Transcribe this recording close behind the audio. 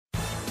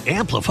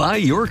Amplify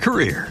your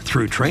career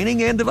through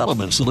training and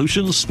development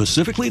solutions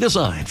specifically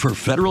designed for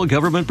federal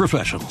government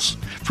professionals.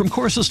 From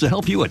courses to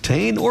help you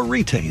attain or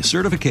retain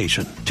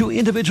certification, to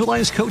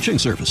individualized coaching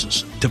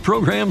services, to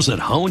programs that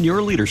hone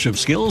your leadership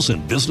skills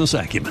and business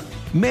acumen,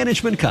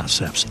 Management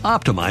Concepts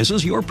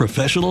optimizes your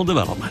professional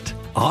development.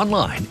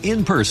 Online,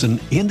 in person,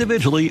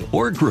 individually,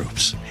 or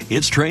groups,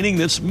 it's training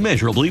that's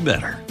measurably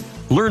better.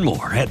 Learn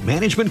more at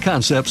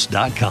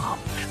managementconcepts.com.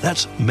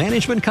 That's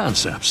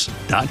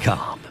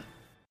managementconcepts.com.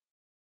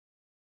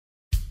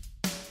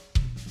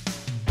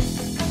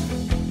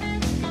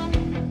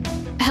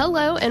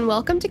 Hello and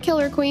welcome to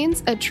Killer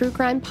Queens, a true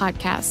crime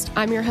podcast.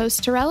 I'm your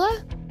host,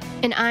 Torella.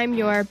 And I'm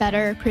your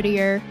better,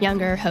 prettier,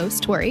 younger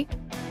host, Tori.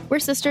 We're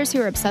sisters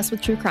who are obsessed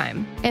with true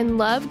crime. And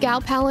love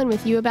gal-palin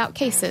with you about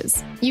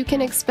cases. You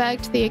can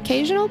expect the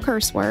occasional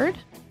curse word,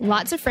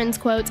 lots of Friends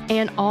quotes,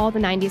 and all the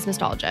 90s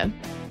nostalgia.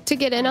 To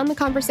get in on the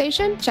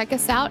conversation, check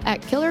us out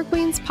at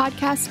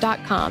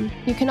killerqueenspodcast.com.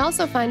 You can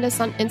also find us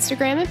on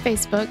Instagram and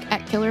Facebook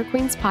at Killer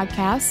Queens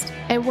Podcast.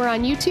 And we're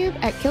on YouTube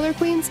at Killer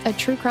Queens, a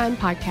true crime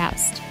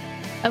podcast.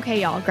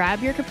 Okay, y'all,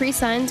 grab your Capri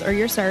Suns or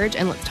your Surge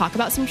and let's talk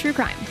about some true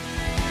crime.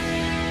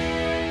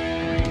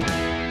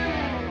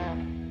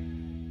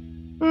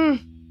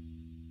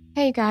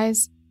 Hey,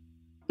 guys.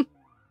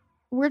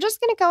 We're just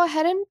going to go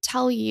ahead and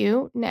tell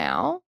you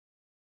now,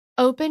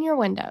 open your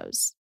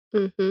windows.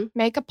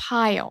 Make a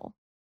pile.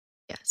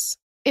 Yes.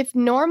 If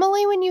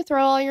normally when you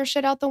throw all your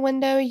shit out the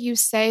window, you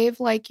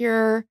save like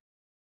your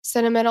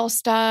sentimental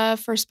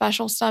stuff or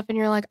special stuff and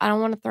you're like, I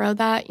don't want to throw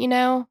that,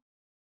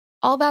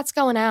 all that's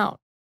going out.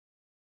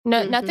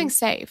 No, nothing's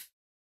safe.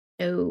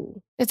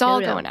 No. It's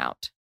all going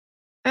out.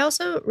 I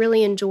also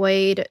really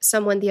enjoyed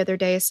someone the other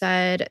day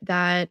said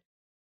that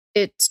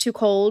it's too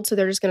cold, so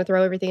they're just going to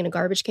throw everything in a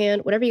garbage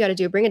can. Whatever you got to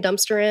do, bring a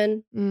dumpster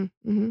in.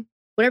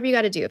 Whatever you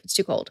got to do if it's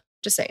too cold.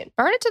 Just saying.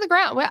 Burn it to the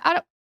ground.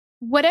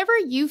 Whatever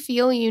you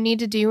feel you need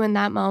to do in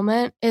that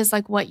moment is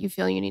like what you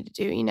feel you need to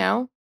do,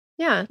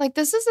 Yeah. Like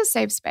this is a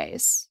safe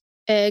space.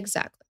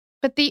 Exactly.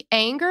 But the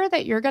anger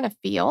that you're going to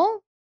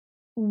feel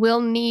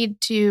you need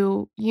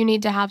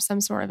to have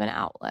some sort of an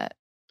outlet.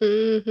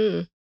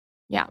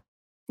 Yeah.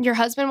 Your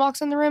husband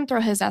walks in the room, throw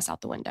his ass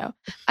out the window.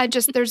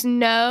 There's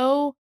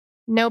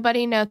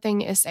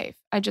nothing is safe.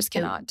 I just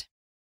cannot.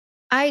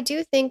 I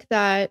do think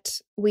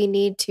that we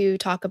need to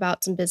talk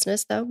about some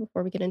business though,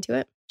 before we get into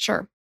it.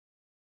 Sure.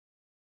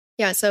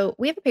 Yeah. So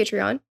we have a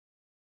Patreon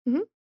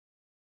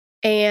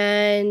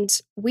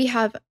and we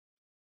have,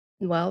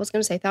 I was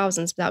going to say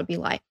thousands, but that would be a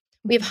lie.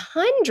 We have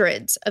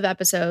hundreds of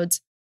episodes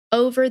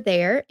over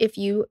there. If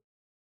you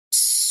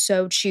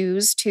so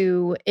choose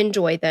to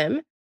enjoy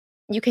them,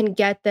 you can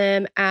get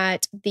them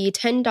at the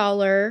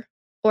 $10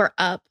 or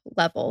up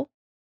level.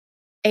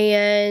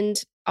 And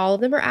all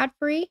of them are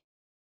ad-free.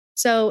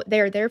 So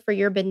they're there for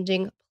your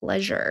binging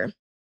pleasure.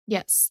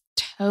 Yes,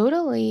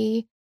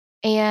 totally.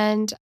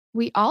 And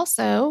we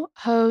also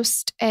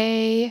host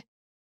a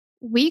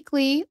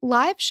weekly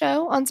live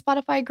show on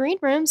Spotify Green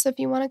Room. So if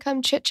you want to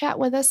come chit chat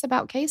with us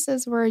about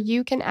cases where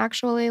you can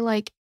actually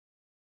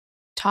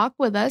talk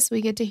with us,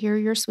 we get to hear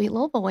your sweet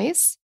little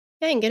voice.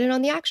 Yeah, and get in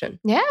on the action.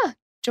 Yeah.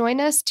 Join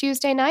us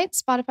Tuesday night,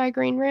 Spotify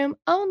Green Room,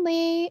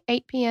 only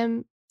 8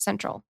 p.m.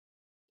 Central.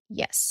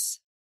 Yes.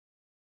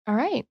 All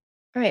right.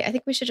 I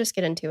think we should just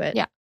get into it.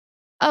 Yeah.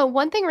 Oh,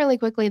 one thing really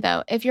quickly,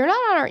 though. If you're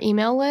not on our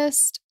email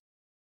list,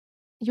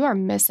 you are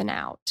missing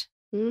out.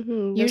 Those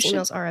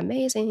emails are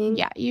amazing.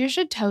 Yeah. You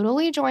should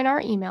totally join our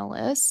email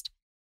list.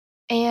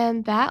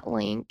 And that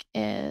link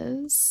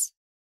is,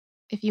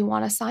 if you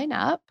want to sign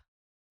up,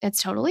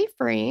 it's totally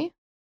free.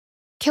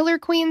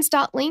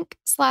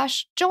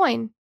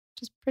 killerqueens.link/join.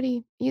 Which is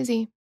pretty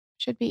easy.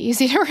 Should be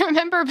easy to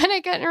remember, but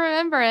I couldn't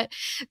remember it.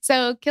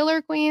 So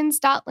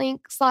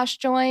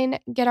killerqueens.link/join.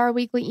 Get our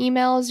weekly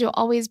emails. You'll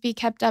always be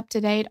kept up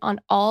to date on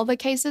all the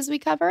cases we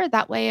cover.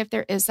 That way, if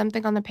there is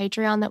something on the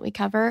Patreon that we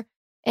cover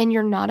and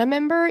you're not a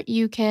member,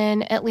 you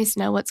can at least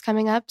know what's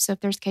coming up. So if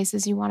there's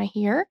cases you want to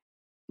hear.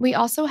 We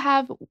also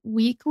have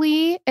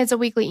it's a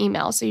weekly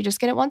email. So you just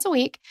get it once a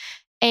week.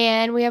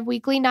 And we have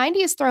weekly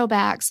 90s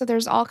throwbacks. So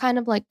there's all kind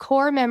of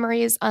core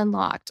memories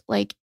unlocked.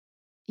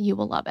 You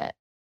will love it.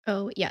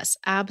 Oh, yes,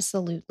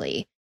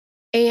 absolutely.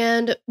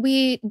 And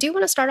we do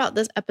want to start out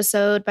this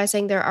episode by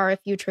saying there are a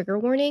few trigger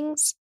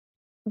warnings.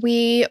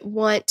 We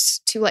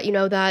want to let you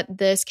know that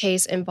this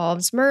case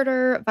involves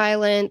murder,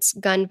 violence,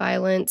 gun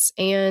violence,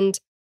 and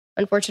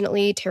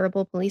unfortunately,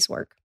 terrible police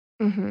work.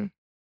 Yeah.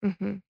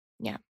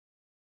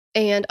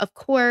 And of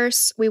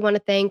course, we want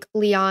to thank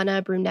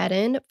Liana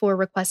Brunettin for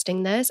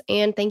requesting this.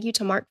 And thank you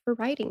to Mark for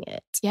writing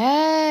it.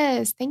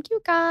 Yes. Thank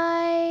you,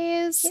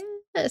 guys.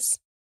 Yes.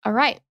 All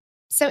right.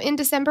 So in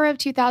December of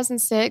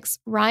 2006,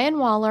 Ryan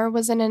Waller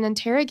was in an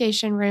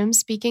interrogation room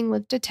speaking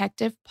with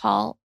Detective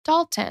Paul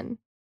Dalton.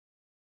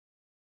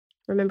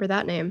 Remember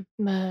that name.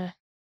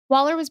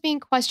 Waller was being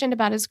questioned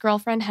about his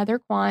girlfriend, Heather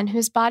Kwan,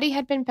 whose body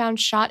had been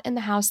found shot in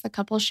the house the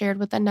couple shared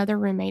with another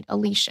roommate,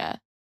 Alicia.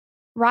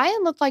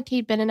 Ryan looked like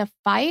he'd been in a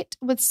fight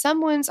with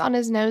some wounds on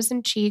his nose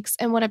and cheeks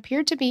and what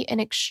appeared to be an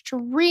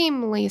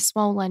extremely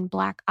swollen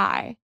black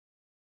eye.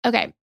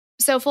 Okay,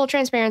 so full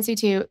transparency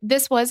too,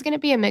 this was going to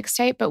be a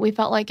mixtape, but we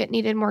felt like it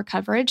needed more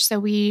coverage, so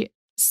we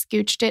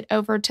scooched it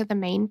over to the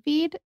main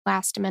feed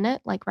last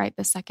minute, like right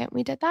the second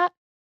we did that.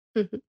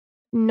 Mhm.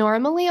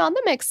 Normally on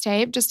the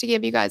mixtape, just to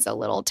give you guys a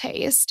little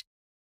taste,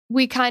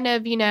 we kind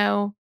of,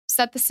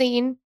 set the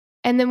scene,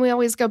 and then we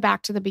always go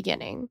back to the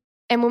beginning.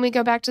 And when we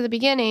go back to the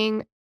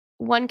beginning,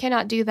 one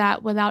cannot do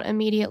that without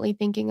immediately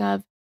thinking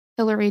of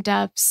Hilary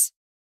Duff's,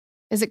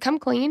 is it Come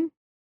Clean?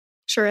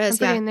 Sure I'm is,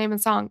 yeah. forgetting the name of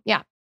the song.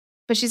 Yeah.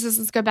 But she says,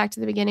 let's go back to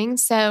the beginning.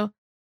 So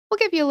we'll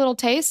give you a little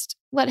taste.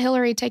 Let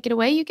Hilary take it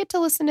away. You get to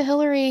listen to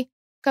Hilary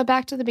go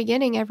back to the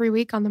beginning every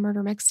week on the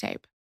Murder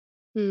Mixtape.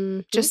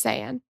 Mhm. Just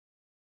saying.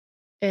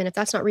 And if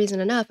that's not reason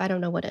enough, I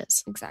don't know what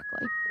is.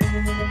 Exactly.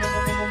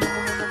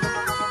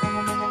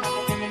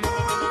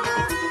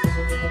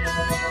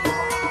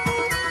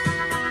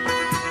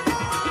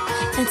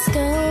 Let's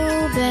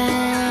go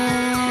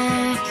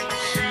back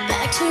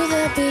to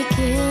the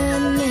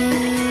beginning,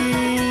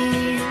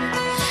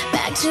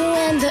 back to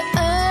when the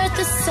earth,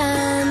 the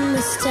sun,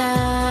 the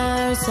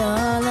stars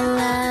all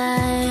aligned.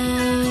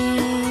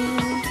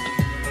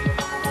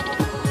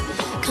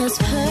 'Cause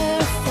perfect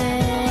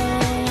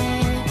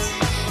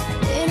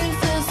didn't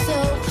feel so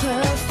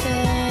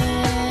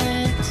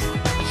perfect.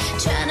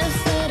 Trying to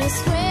fit a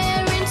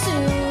square into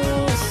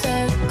a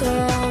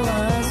circle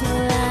was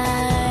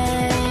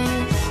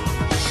life.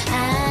 I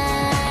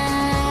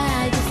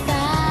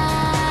defy.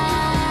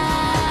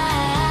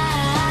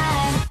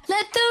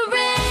 Let the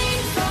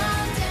rain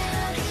fall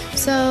down.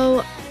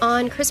 So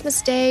on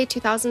Christmas Day,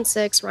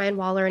 2006, Ryan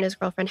Waller and his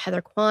girlfriend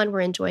Heather Kwan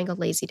were enjoying a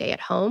lazy day at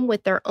home,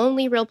 with their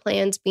only real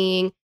plans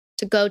being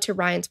to go to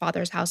Ryan's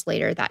father's house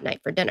later that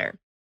night for dinner.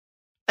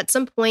 At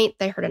some point,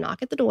 they heard a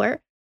knock at the door,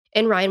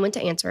 and Ryan went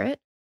to answer it.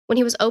 When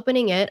he was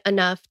opening it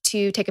enough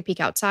to take a peek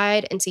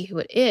outside and see who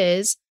it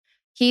is,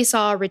 he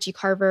saw Richie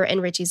Carver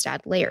and Richie's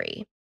dad,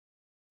 Larry.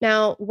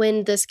 Now,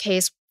 when this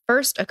case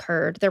first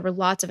occurred, there were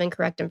lots of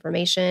incorrect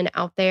information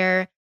out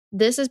there.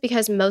 This is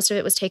because most of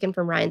it was taken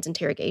from Ryan's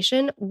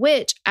interrogation,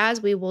 which,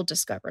 as we will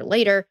discover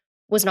later,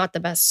 was not the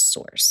best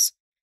source.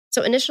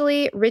 So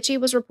initially, Richie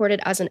was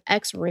reported as an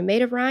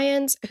ex-roommate of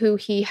Ryan's who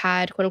he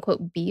had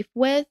quote-unquote beef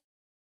with.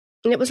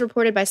 And it was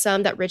reported by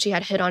some that Richie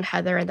had hit on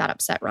Heather and that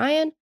upset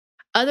Ryan.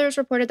 Others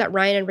reported that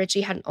Ryan and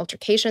Richie had an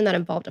altercation that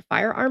involved a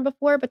firearm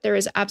before, but there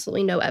is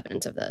absolutely no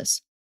evidence of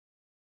this.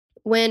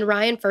 When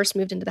Ryan first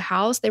moved into the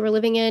house they were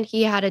living in,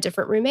 he had a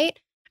different roommate,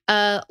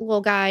 a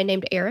little guy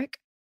named Eric.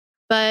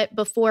 But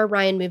before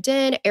Ryan moved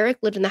in, Eric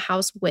lived in the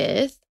house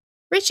with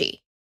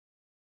Richie.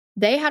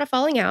 They had a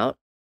falling out.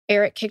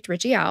 Eric kicked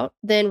Richie out.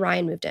 Then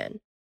Ryan moved in.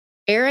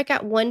 Eric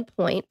at one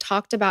point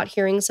talked about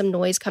hearing some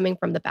noise coming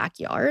from the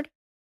backyard.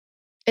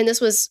 And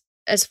this was,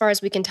 as far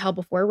as we can tell,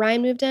 before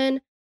Ryan moved in.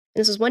 And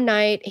this was one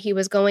night he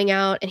was going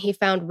out and he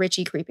found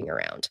Richie creeping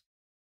around.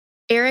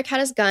 Eric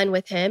had his gun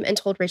with him and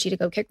told Richie to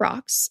go kick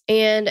rocks.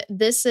 And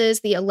this is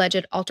the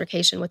alleged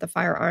altercation with a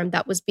firearm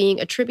that was being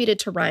attributed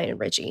to Ryan and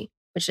Richie,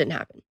 which didn't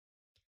happen.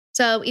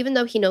 So even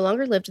though he no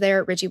longer lived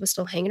there, Richie was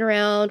still hanging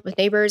around with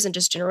neighbors and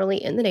just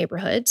generally in the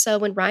neighborhood. So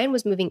when Ryan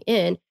was moving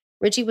in,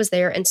 Richie was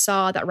there and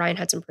saw that Ryan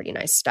had some pretty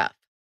nice stuff.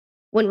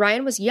 When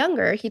Ryan was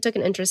younger, he took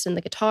an interest in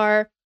the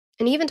guitar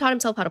and he even taught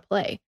himself how to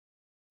play.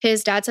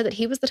 His dad said that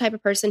he was the type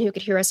of person who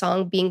could hear a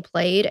song being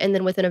played and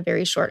then within a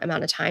very short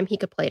amount of time, he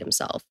could play it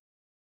himself.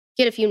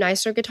 He had a few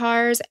nicer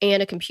guitars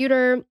and a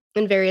computer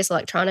and various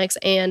electronics,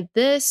 and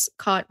this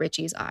caught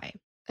Richie's eye.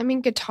 I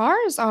mean,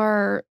 guitars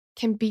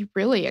can be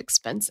really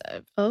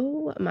expensive.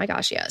 Oh my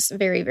gosh, yes.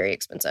 Very, very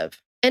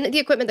expensive. And the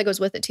equipment that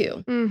goes with it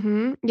too.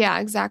 Mm-hmm. Yeah,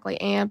 exactly.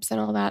 Amps and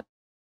all that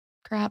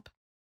crap.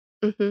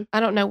 Mm-hmm. I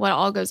don't know what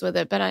all goes with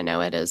it, but I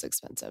know it is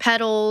expensive.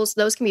 Pedals,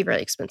 those can be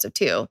really expensive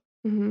too.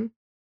 Mm-hmm.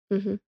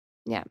 Mm-hmm.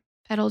 Yeah.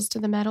 Pedals to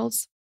the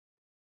metals.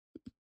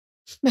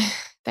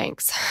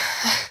 Thanks.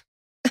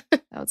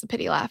 That was a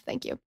pity laugh.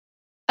 Thank you.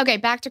 Okay,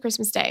 back to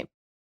Christmas Day.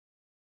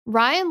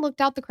 Ryan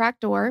looked out the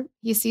cracked door.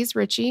 He sees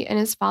Richie and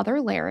his father,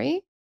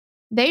 Larry.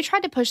 They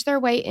tried to push their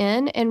way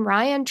in, and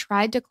Ryan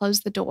tried to close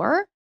the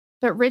door,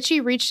 but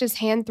Richie reached his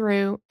hand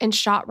through and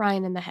shot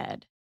Ryan in the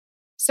head.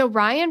 So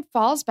Ryan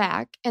falls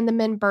back, and the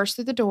men burst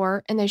through the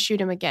door, and they shoot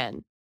him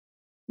again.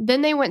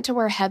 Then they went to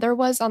where Heather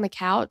was on the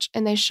couch,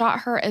 and they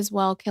shot her as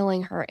well,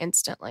 killing her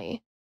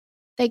instantly.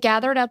 They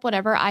gathered up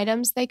whatever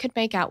items they could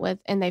make out with,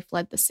 and they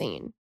fled the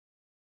scene.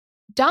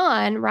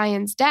 Don,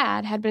 Ryan's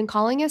dad, had been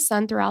calling his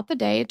son throughout the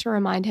day to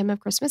remind him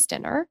of Christmas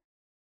dinner.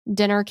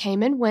 Dinner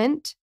came and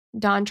went.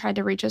 Don tried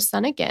to reach his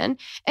son again,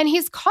 and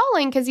he's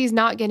calling because he's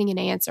not getting an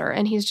answer.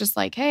 And he's just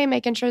like, hey,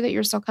 making sure that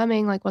you're still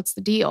coming. Like, what's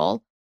the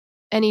deal?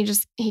 And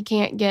he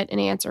can't get an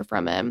answer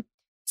from him.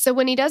 So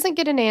when he doesn't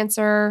get an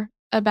answer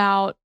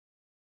about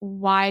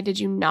why did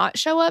you not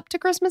show up to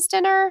Christmas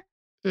dinner,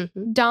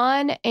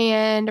 Don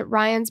and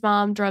Ryan's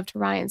mom drove to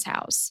Ryan's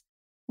house.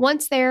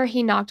 Once there,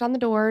 he knocked on the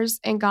doors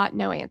and got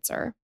no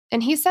answer.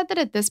 And he said that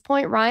at this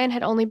point, Ryan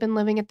had only been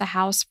living at the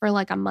house for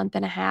like a month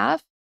and a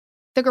half.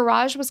 the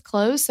garage was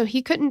closed, so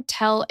he couldn't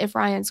tell if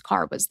Ryan's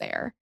car was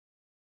there.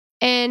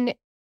 And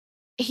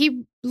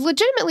he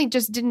legitimately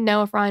just didn't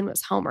know if Ryan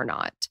was home or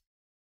not.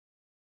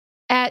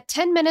 At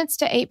 10 minutes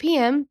to 8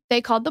 p.m.,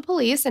 they called the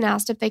police and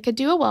asked if they could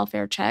do a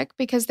welfare check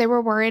because they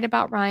were worried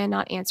about Ryan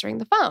not answering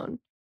the phone.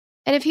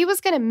 And if he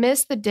was going to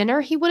miss the dinner,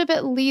 he would have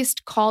at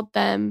least called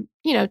them,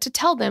 to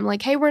tell them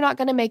like, hey, we're not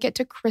going to make it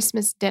to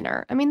Christmas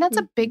dinner. I mean, that's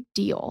a big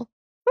deal.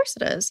 Of course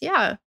it is.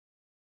 Yeah.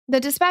 The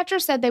dispatcher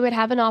said they would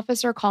have an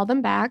officer call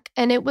them back,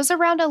 and it was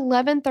around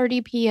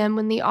 11:30 p.m.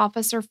 when the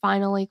officer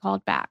finally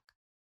called back.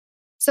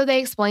 So they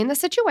explained the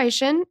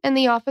situation, and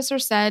the officer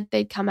said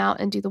they'd come out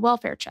and do the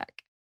welfare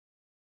check.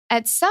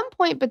 At some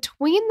point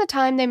between the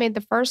time they made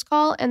the first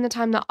call and the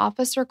time the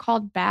officer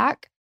called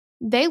back,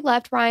 they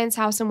left Ryan's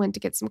house and went to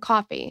get some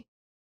coffee.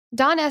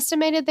 Don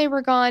estimated they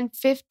were gone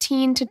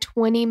 15 to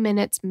 20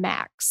 minutes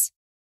max.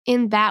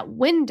 In that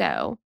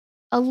window,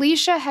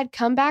 Alicia had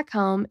come back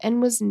home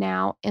and was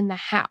now in the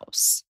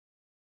house.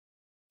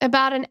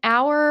 About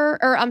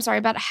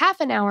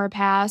half an hour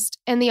passed,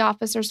 and the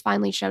officers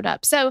finally showed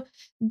up. So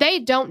they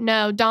don't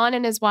know, Don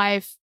and his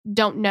wife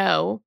don't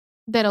know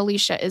that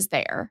Alicia is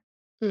there.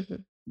 Mm-hmm.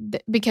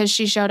 Because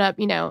she showed up,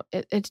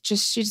 she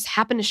just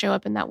happened to show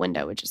up in that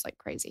window, which is like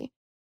crazy.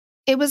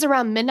 It was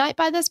around midnight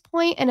by this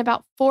point and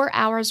about 4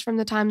 hours from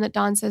the time that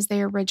Don says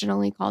they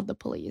originally called the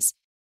police.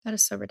 That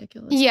is so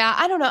ridiculous. Yeah,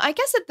 I don't know. I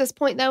guess at this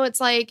point, though, it's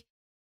like,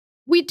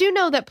 we do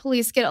know that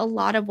police get a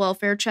lot of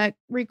welfare check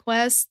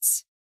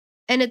requests.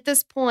 And at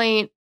this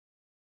point,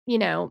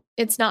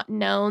 it's not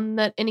known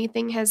that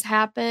anything has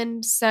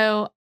happened.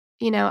 So,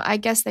 I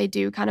guess they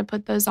do kind of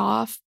put those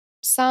off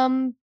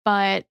some,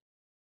 but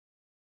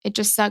it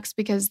just sucks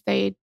because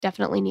they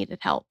definitely needed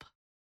help.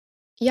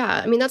 Yeah,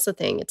 I mean, that's the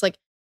thing. It's like,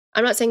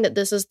 I'm not saying that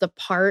this is the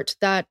part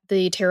that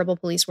the terrible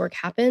police work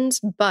happens,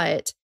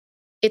 but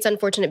it's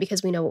unfortunate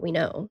because we know what we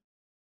know.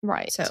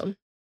 Right. So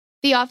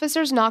the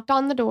officers knocked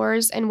on the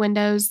doors and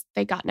windows.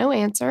 They got no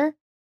answer.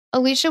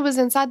 Alicia was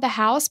inside the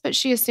house, but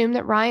she assumed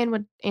that Ryan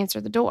would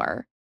answer the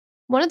door.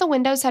 One of the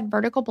windows had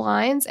vertical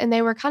blinds, and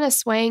they were kind of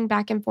swaying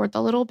back and forth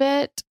a little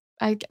bit.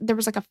 There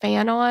was like a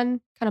fan on,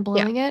 kind of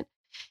blowing it.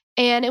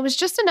 And it was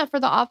just enough for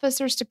the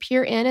officers to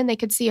peer in, and they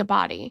could see a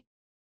body.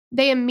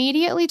 They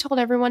immediately told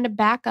everyone to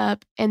back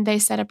up, and they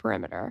set a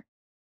perimeter.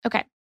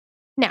 Okay.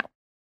 Now,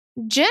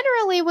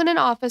 generally when an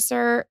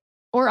officer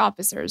or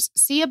officers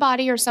see a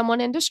body or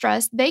someone in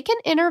distress, they can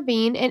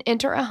intervene and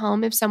enter a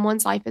home if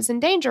someone's life is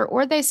in danger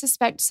or they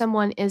suspect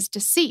someone is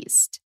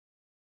deceased.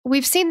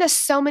 We've seen this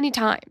so many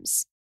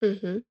times.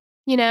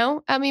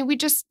 Mm-hmm. We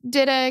just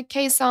did a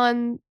case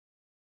on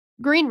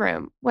Green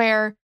Room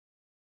where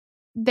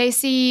they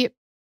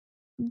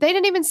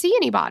didn't even see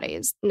any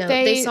bodies. No,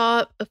 they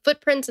saw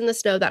footprints in the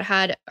snow that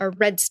had a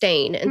red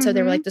stain. And so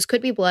they were like, this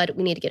could be blood.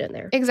 We need to get in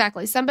there.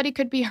 Exactly. Somebody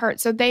could be hurt.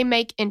 So they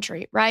make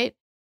entry, right?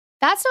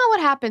 That's not what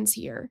happens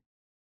here.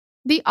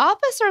 The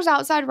officers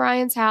outside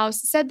Ryan's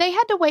house said they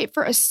had to wait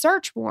for a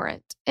search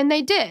warrant. And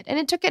they did. And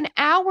it took an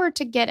hour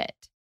to get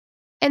it.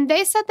 And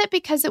they said that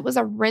because it was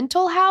a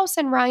rental house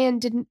and Ryan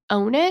didn't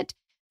own it,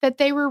 that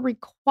they were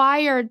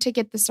required to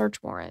get the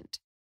search warrant.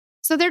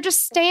 So they're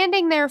just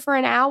standing there for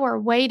an hour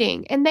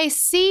waiting, and they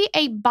see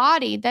a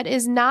body that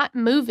is not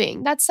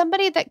moving. That's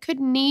somebody that could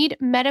need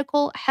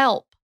medical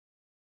help.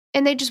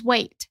 And they just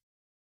wait.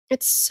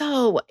 It's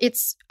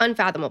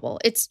unfathomable.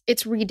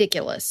 It's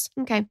ridiculous.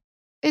 Okay.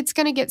 It's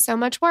going to get so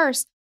much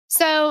worse.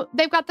 So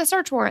they've got the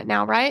search warrant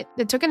now, right?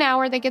 It took an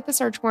hour. They get the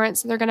search warrant,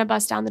 so they're going to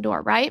bust down the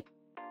door, right?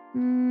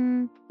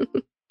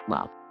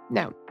 Well,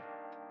 no.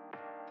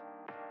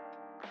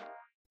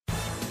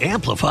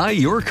 Amplify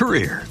your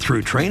career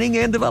through training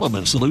and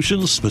development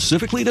solutions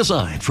specifically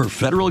designed for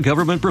federal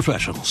government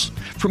professionals.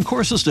 From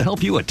courses to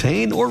help you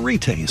attain or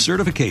retain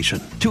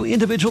certification, to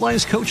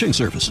individualized coaching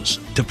services,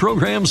 to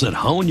programs that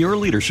hone your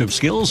leadership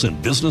skills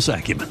and business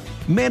acumen,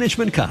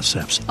 Management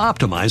Concepts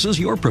optimizes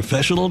your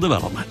professional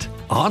development.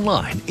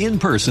 Online, in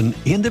person,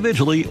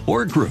 individually,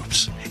 or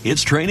groups,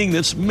 it's training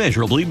that's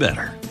measurably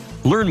better.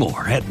 Learn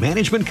more at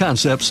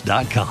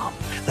managementconcepts.com.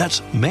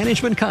 That's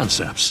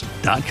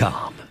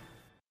managementconcepts.com.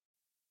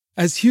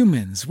 As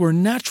humans, we're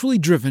naturally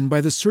driven by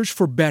the search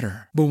for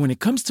better. But when it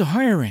comes to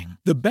hiring,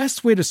 the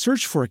best way to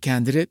search for a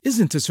candidate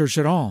isn't to search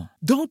at all.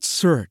 Don't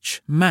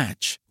search,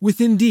 match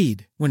with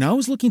Indeed. When I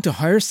was looking to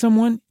hire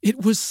someone,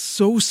 it was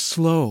so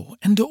slow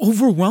and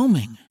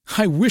overwhelming.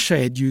 I wish I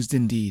had used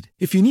Indeed.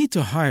 If you need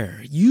to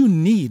hire, you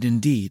need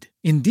Indeed.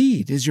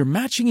 Indeed is your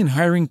matching and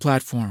hiring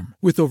platform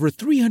with over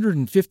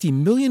 350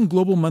 million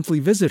global monthly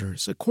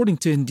visitors, according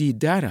to Indeed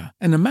data,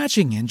 and a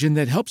matching engine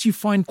that helps you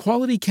find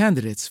quality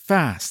candidates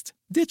fast.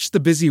 Ditch the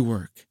busy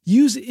work.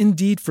 Use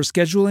Indeed for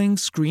scheduling,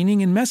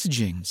 screening, and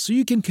messaging so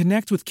you can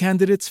connect with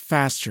candidates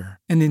faster.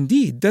 And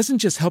Indeed doesn't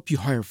just help you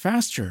hire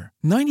faster.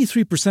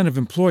 93% of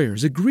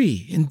employers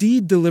agree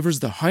Indeed delivers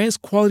the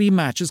highest quality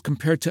matches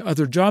compared to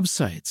other job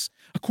sites,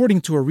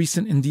 according to a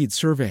recent Indeed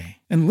survey.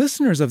 And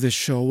listeners of this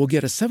show will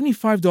get a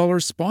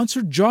 $75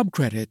 sponsored job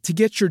credit to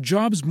get your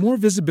jobs more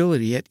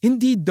visibility at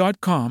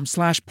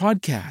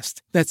Indeed.com/podcast.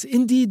 That's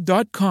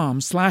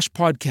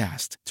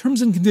Indeed.com/podcast.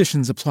 Terms and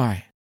conditions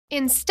apply.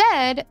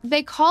 Instead,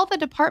 they call the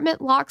department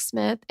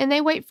locksmith and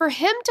they wait for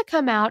him to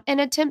come out and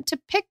attempt to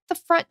pick the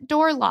front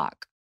door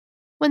lock.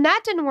 When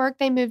that didn't work,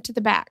 they moved to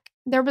the back.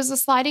 There was a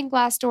sliding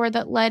glass door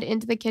that led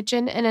into the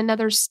kitchen and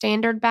another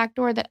standard back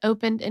door that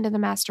opened into the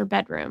master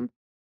bedroom.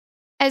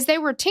 As they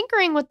were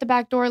tinkering with the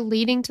back door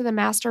leading to the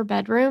master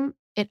bedroom,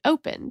 it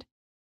opened.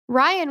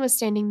 Ryan was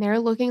standing there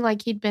looking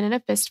like he'd been in a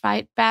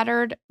fistfight,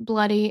 battered,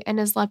 bloody, and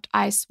his left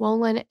eye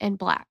swollen and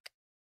black.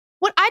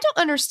 What I don't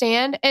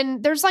understand,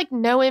 and there's like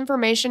no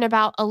information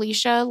about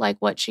Alicia, like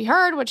what she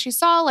heard, what she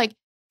saw, like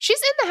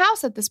she's in the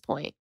house at this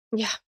point.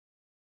 Yeah.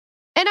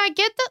 And I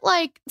get that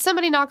like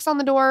somebody knocks on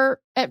the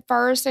door at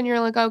first and you're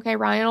like, okay,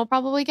 Ryan will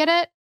probably get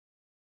it.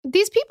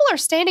 These people are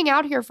standing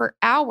out here for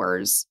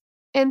hours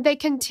and they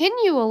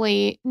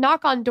continually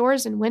knock on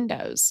doors and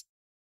windows.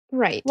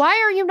 Right.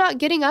 Why are you not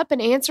getting up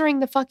and answering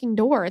the fucking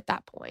door at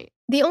that point?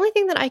 The only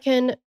thing that I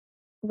can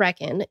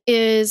reckon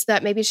is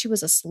that maybe she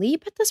was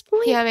asleep at this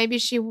point. Yeah, maybe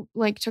she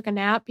like took a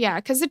nap. Yeah,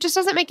 because it just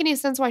doesn't make any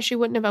sense why she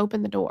wouldn't have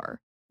opened the door.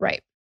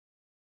 Right.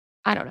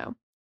 I don't know.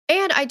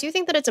 And I do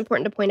think that it's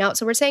important to point out.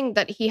 So we're saying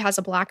that he has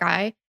a black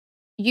eye.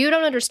 You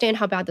don't understand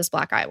how bad this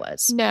black eye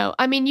was. No,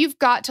 I mean, you've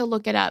got to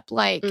look it up.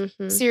 Like,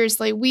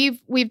 seriously,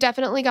 we've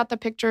definitely got the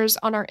pictures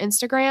on our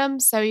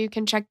Instagram, so you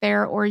can check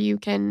there or you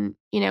can,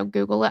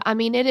 Google it. I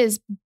mean, it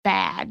is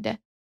bad.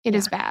 It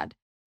is bad.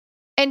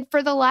 And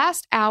for the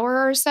last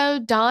hour or so,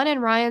 Dawn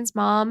and Ryan's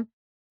mom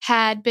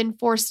had been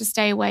forced to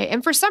stay away.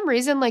 And for some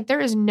reason, like,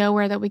 there is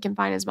nowhere that we can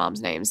find his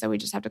mom's name, so we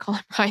just have to call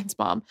him Ryan's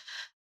mom.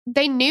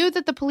 They knew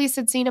that the police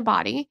had seen a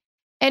body,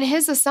 and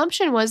his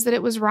assumption was that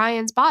it was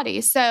Ryan's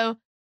body. So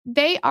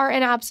they are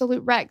an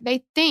absolute wreck.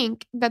 They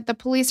think that the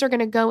police are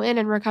going to go in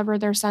and recover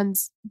their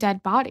son's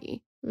dead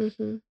body.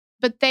 Mm-hmm.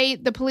 But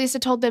the police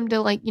had told them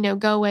to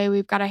go away.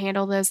 We've got to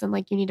handle this. And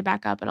you need to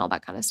back up and all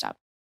that kind of stuff.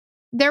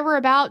 There were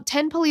about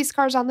 10 police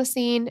cars on the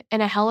scene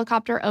and a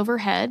helicopter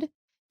overhead.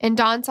 And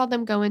Don saw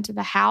them go into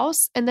the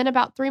house. And then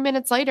about 3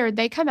 minutes later,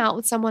 they come out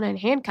with someone in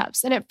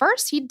handcuffs. And at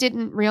first he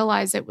didn't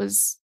realize it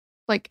was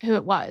who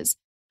it was.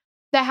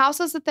 The house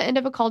was at the end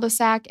of a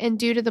cul-de-sac, and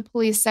due to the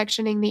police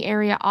sectioning the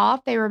area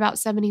off, they were about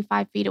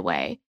 75 feet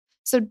away.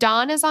 So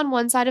Dawn is on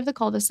one side of the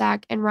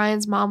cul-de-sac, and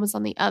Ryan's mom was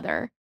on the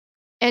other.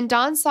 And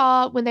Dawn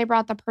saw when they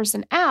brought the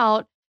person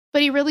out,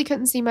 but he really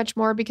couldn't see much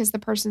more because the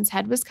person's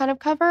head was kind of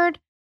covered.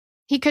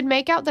 He could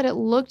make out that it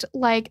looked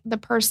like the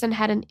person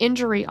had an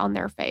injury on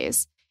their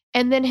face.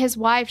 And then his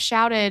wife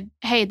shouted,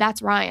 "Hey,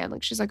 that's Ryan."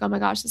 She's like, "Oh my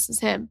gosh, this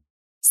is him."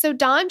 So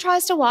Don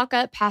tries to walk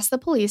up past the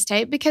police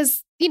tape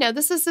because,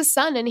 this is his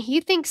son and he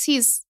thinks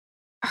he's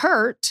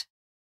hurt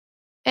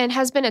and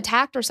has been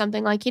attacked or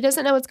something. He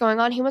doesn't know what's going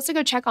on. He wants to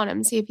go check on him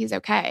and see if he's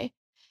okay.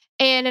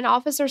 And an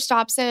officer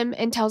stops him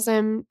and tells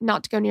him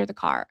not to go near the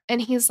car.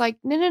 And he's like,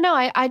 no,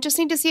 I just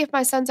need to see if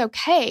my son's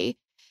okay.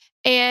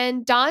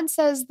 And Don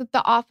says that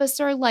the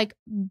officer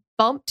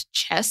bumped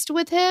chest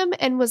with him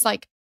and was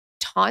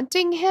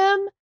taunting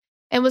him.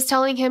 And was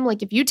telling him,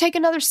 if you take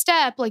another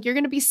step, you're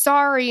going to be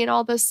sorry and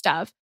all this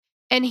stuff.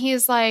 And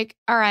he's like,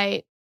 all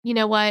right, you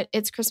know what?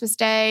 It's Christmas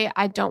Day.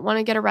 I don't want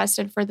to get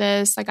arrested for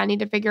this. I need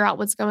to figure out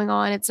what's going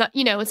on. It's not,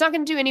 it's not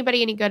going to do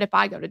anybody any good if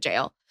I go to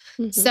jail.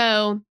 Mm-hmm.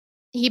 So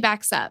he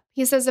backs up.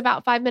 He says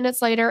about 5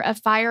 minutes later, a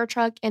fire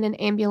truck and an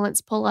ambulance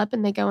pull up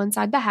and they go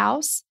inside the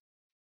house.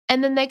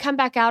 And then they come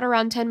back out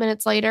around 10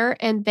 minutes later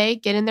and they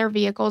get in their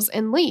vehicles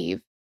and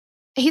leave.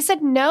 He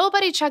said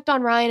nobody checked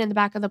on Ryan in the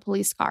back of the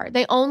police car.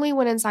 They only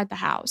went inside the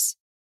house.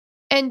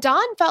 And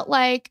Don felt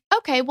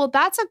okay, well,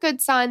 that's a good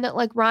sign that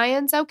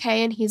Ryan's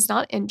okay and he's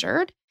not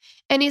injured.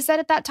 And he said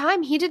at that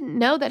time, he didn't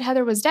know that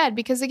Heather was dead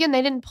because, again,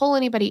 they didn't pull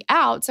anybody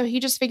out. So he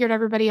just figured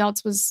everybody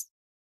else was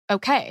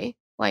okay.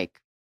 They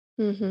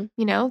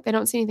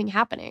don't see anything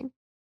happening.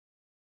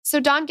 So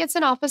Don gets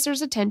an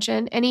officer's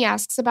attention and he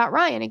asks about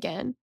Ryan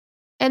again.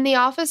 And the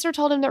officer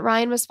told him that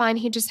Ryan was fine.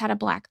 He just had a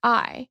black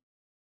eye.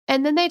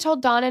 And then they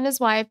told Don and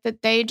his wife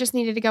that they just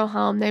needed to go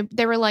home.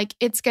 They were like,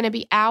 it's going to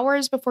be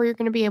hours before you're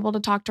going to be able to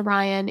talk to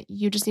Ryan.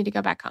 You just need to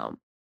go back home.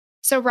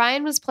 So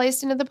Ryan was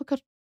placed into the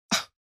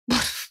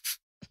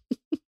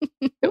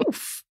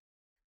Oof.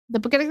 I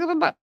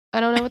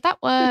don't know what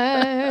that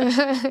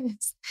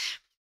was.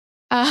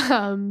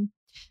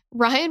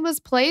 Ryan was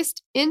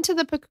placed into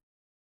the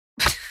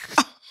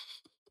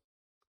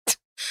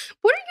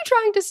What are you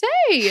trying to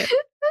say? I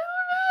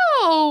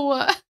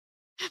don't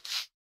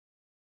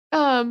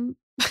know.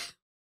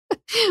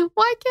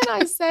 Why can't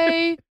I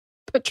say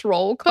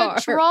patrol car?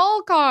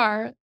 Patrol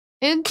car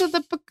into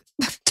the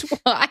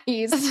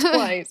twice.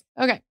 Okay,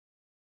 let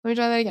me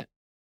try that again.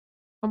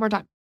 One more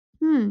time.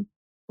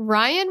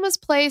 Ryan was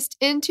placed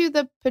into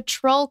the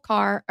patrol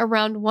car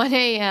around 1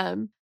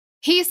 a.m.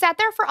 He sat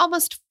there for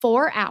almost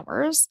 4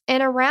 hours,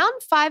 and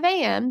around 5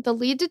 a.m., the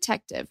lead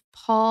detective,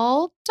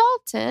 Paul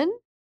Dalton,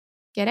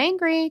 get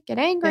angry.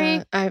 I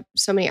have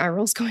so many eye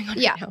rolls going on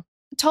right now.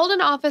 told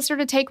an officer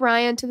to take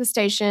Ryan to the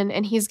station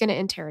and he's going to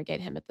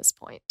interrogate him at this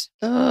point.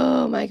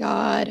 Oh my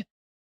God.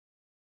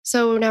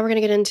 So now we're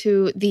going to get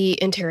into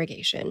the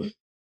interrogation.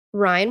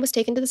 Ryan was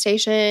taken to the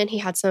station. He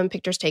had some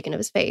pictures taken of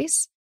his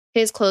face.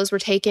 His clothes were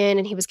taken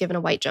and he was given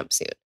a white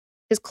jumpsuit.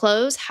 His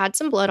clothes had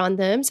some blood on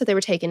them, so they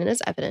were taken in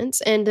as evidence.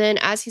 And then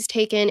as he's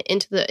taken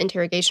into the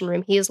interrogation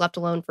room, he is left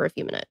alone for a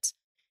few minutes.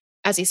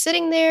 As he's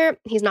sitting there,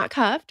 he's not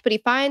cuffed, but he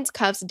finds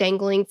cuffs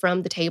dangling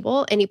from the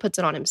table and he puts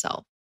it on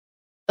himself.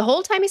 The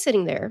whole time he's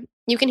sitting there,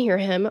 you can hear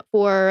him,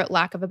 for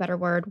lack of a better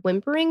word,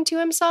 whimpering to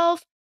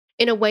himself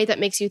in a way that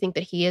makes you think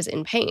that he is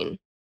in pain.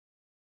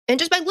 And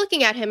just by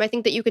looking at him, I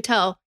think that you could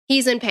tell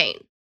he's in pain.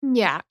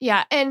 Yeah.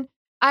 And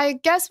I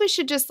guess we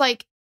should just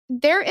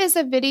there is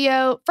a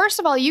video. First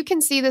of all, you can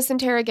see this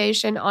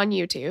interrogation on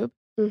YouTube.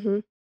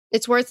 Mm-hmm.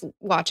 It's worth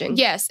watching.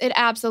 Yes, it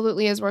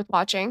absolutely is worth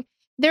watching.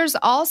 There's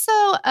also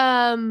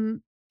a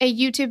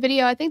YouTube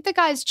video. I think the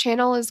guy's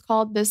channel is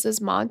called This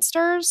Is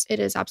Monsters. It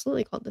is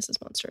absolutely called This Is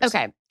Monsters.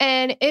 Okay.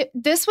 And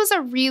this was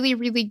a really,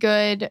 really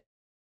good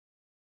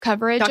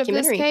coverage of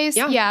this case.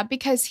 Yeah,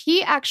 because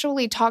he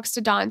actually talks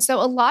to Don.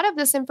 So a lot of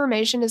this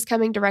information is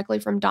coming directly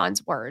from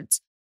Don's words.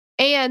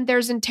 And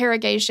there's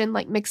interrogation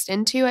mixed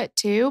into it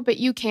too, but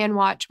you can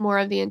watch more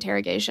of the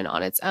interrogation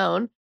on its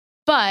own.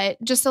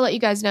 But just to let you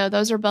guys know,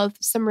 those are both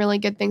some really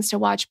good things to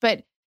watch.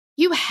 But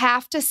you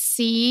have to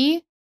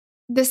see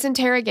this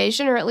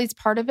interrogation, or at least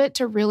part of it,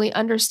 to really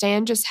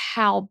understand just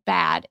how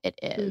bad it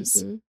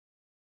is. Mm-hmm.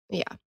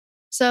 Yeah.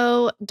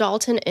 So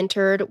Dalton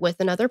entered with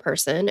another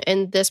person,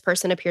 and this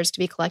person appears to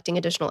be collecting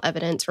additional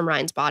evidence from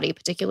Ryan's body,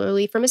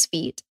 particularly from his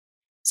feet.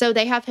 So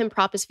they have him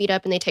prop his feet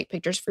up and they take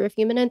pictures for a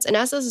few minutes. And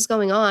as this is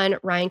going on,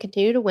 Ryan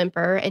continued to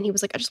whimper and he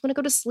was like, I just want to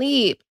go to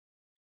sleep.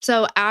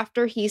 So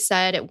after he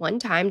said at one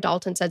time,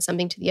 Dalton said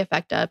something to the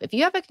effect of, if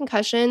you have a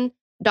concussion,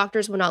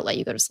 doctors will not let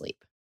you go to sleep.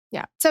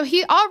 Yeah. So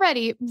he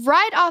already,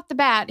 right off the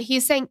bat,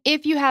 he's saying,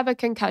 if you have a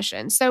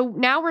concussion. So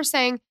now we're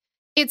saying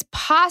it's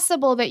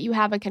possible that you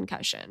have a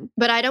concussion.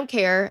 But I don't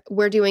care.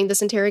 We're doing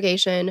this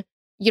interrogation.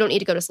 You don't need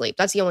to go to sleep.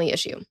 That's the only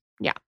issue.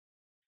 Yeah.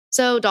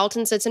 So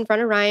Dalton sits in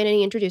front of Ryan and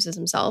he introduces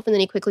himself. And then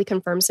he quickly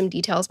confirms some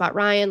details about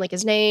Ryan, like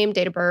his name,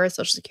 date of birth,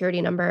 social security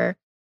number.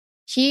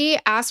 He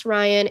asked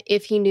Ryan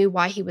if he knew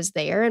why he was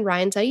there, and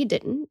Ryan said he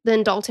didn't.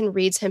 Then Dalton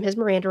reads him his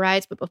Miranda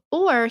rights, but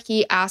before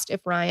he asked if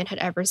Ryan had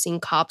ever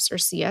seen Cops or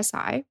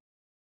CSI.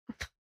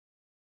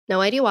 No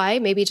idea why.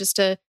 Maybe just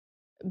to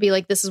be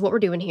like, this is what we're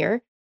doing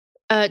here.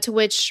 To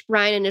which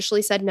Ryan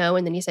initially said no,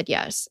 and then he said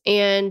yes.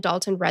 And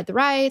Dalton read the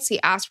rights.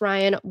 He asked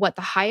Ryan what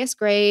the highest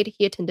grade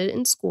he attended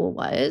in school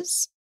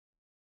was.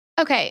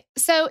 Okay,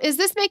 so is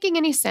this making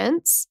any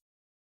sense?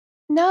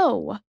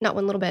 No. Not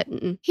one little bit.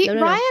 No.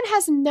 Ryan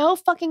has no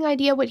fucking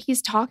idea what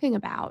he's talking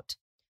about.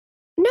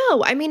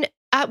 No, I mean,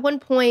 at one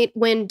point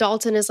when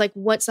Dalton is like,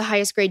 what's the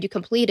highest grade you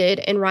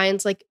completed? And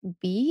Ryan's like,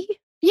 B?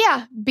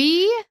 Yeah,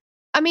 B?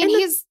 I mean,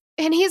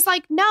 he's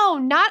like, no,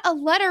 not a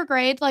letter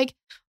grade. Like,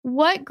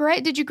 what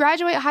grade? Did you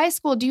graduate high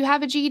school? Do you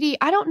have a GED?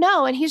 I don't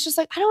know. And he's just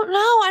like, I don't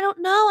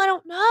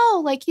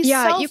know. Like, he's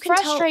so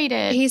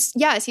frustrated. He's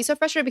so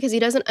frustrated because he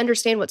doesn't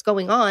understand what's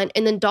going on.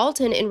 And then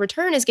Dalton in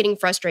return is getting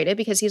frustrated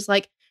because he's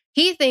like,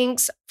 he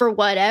thinks for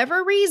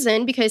whatever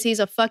reason, because he's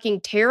a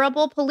fucking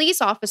terrible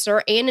police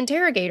officer and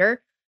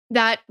interrogator,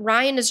 that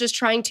Ryan is just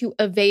trying to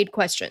evade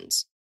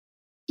questions.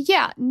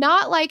 Yeah,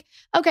 not like,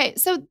 okay,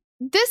 so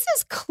this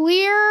is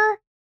clear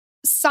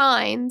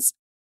signs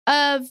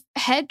of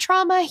head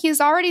trauma. He's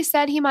already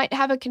said he might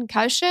have a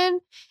concussion.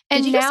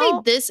 And did you just say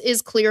this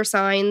is clear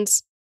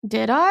signs?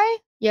 Did I?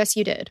 Yes,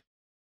 you did.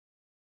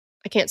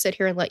 I can't sit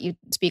here and let you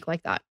speak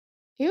like that.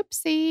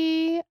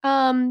 Oopsie.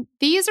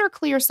 These are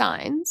clear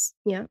signs.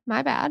 Yeah.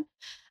 My bad.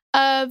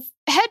 Of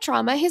head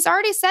trauma. He's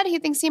already said he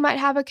thinks he might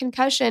have a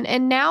concussion,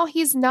 and now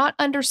he's not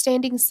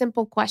understanding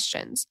simple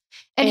questions.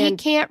 And he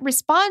can't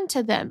respond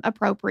to them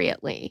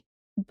appropriately.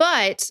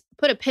 But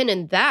put a pin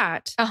in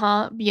that.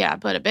 Yeah,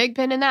 put a big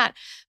pin in that.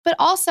 But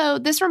also,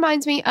 this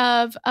reminds me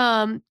of,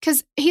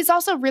 because he's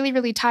also really,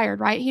 really tired,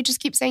 right? He just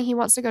keeps saying he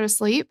wants to go to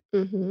sleep.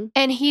 Mm-hmm.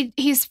 And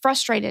he's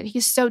frustrated.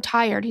 He's so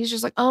tired. He's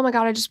just like, oh my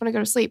God, I just want to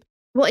go to sleep.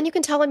 Well, and you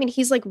can tell, I mean,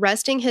 he's like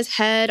resting his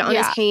head on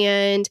his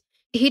hand.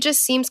 He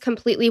just seems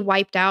completely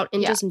wiped out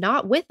and just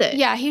not with it.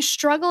 Yeah, he's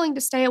struggling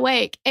to stay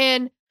awake.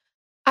 And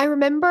I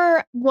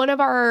remember one of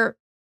our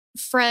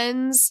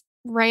friends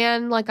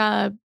ran like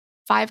a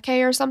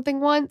 5K or something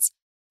once,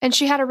 and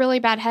she had a really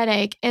bad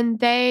headache. And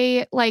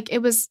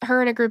it was her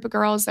and a group of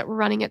girls that were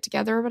running it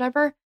together or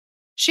whatever.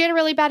 She had a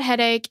really bad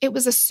headache. It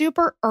was a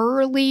super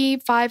early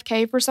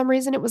 5K for some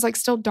reason. It was like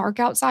still dark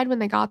outside when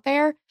they got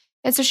there.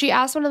 And so she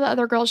asked one of the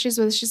other girls she's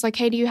with, she's like,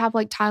 hey, do you have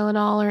like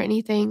Tylenol or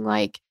anything?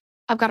 Like,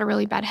 I've got a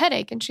really bad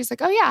headache. And she's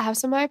like, oh yeah, I have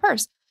some in my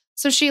purse.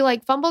 So she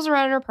like fumbles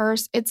around in her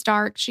purse. It's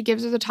dark. She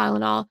gives her the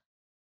Tylenol.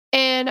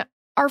 And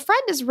our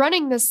friend is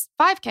running this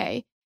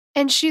 5K.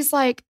 And she's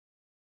like,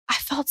 I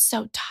felt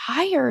so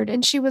tired.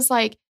 And she was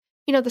like,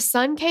 the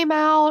sun came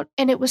out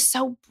and it was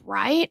so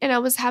bright. And I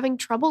was having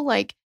trouble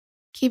like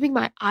keeping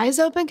my eyes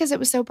open because it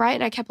was so bright.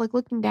 And I kept like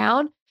looking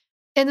down.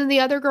 And then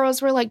the other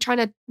girls were like trying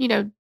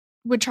to,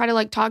 would try to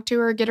like talk to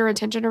her, get her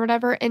attention or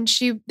whatever. And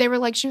they were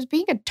like, she was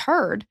being a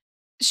turd.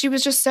 She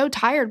was just so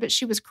tired, but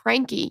she was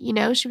cranky, you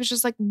know? She was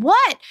just like,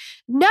 what?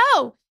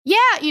 No.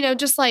 Yeah. You know,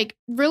 just like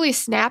really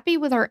snappy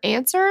with her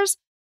answers.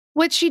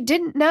 What she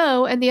didn't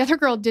know, and the other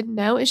girl didn't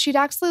know, is she'd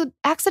actually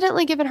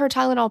accidentally given her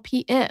Tylenol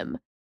PM.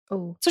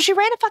 Oh. So she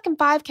ran a fucking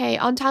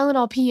 5K on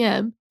Tylenol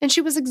PM and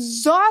she was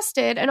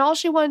exhausted and all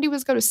she wanted to do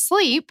was go to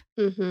sleep,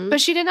 Mm-hmm. but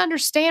she didn't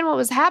understand what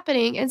was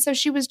happening. And so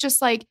she was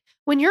just like,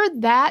 when you're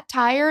that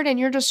tired and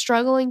you're just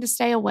struggling to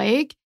stay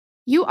awake,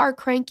 you are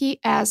cranky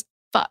as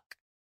fuck.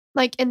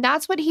 Like, and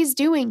that's what he's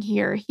doing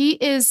here. He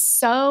is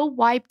so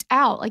wiped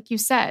out, like you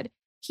said.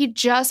 He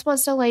just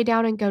wants to lay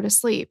down and go to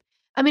sleep.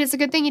 I mean, it's a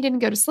good thing he didn't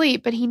go to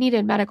sleep, but he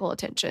needed medical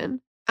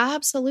attention.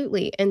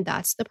 Absolutely. And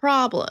that's the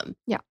problem.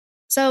 Yeah.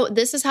 So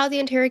this is how the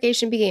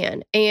interrogation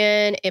began.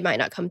 And it might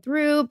not come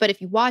through, but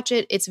if you watch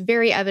it, it's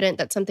very evident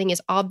that something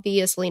is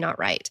obviously not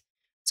right.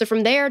 So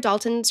from there,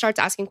 Dalton starts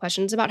asking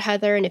questions about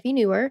Heather and if he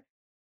knew her.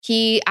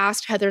 He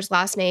asked Heather's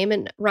last name,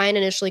 and Ryan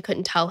initially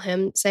couldn't tell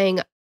him, saying,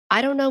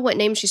 I don't know what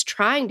name she's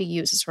trying to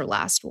use as her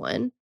last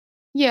one.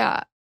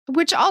 Yeah,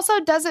 which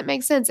also doesn't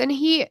make sense. And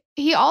he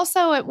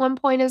also at one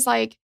point is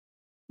like,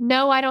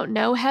 no, I don't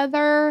know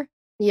Heather.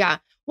 Yeah.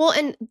 Well,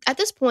 and at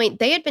this point,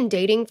 they had been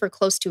dating for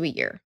close to a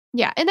year.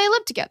 Yeah, and they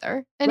live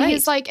together. And Right.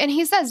 he's like, and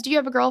he says, do you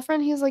have a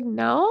girlfriend? He's like,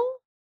 no.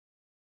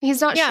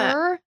 He's not Yeah.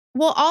 sure.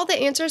 Well, all the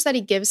answers that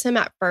he gives him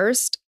at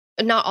first,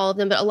 not all of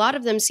them, but a lot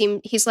of them seem,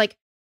 he's like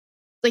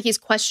he's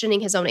questioning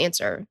his own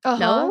answer. Uh-huh.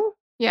 No?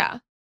 Yeah.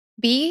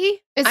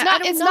 B? It's I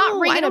not don't it's not know.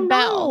 I ringing a don't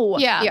bell. know.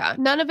 Yeah. Yeah.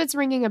 None of it's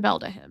ringing a bell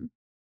to him.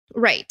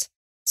 Right.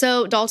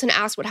 So Dalton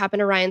asked what happened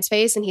to Ryan's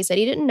face, and he said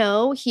he didn't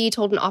know. He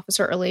told an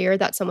officer earlier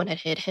that someone had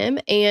hit him,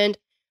 and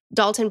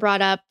Dalton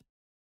brought up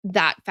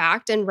that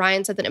fact, and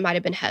Ryan said that it might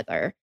have been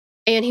Heather.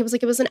 And he was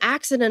like, it was an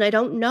accident. I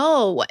don't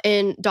know.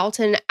 And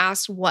Dalton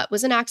asked what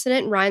was an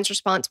accident, and Ryan's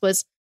response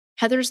was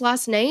Heather's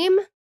last name.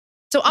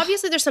 So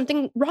obviously there's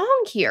something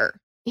wrong here.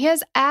 He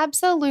has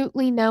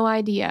absolutely no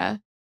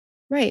idea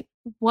Right.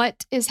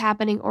 what is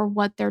happening or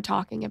what they're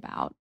talking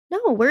about. No,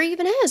 where he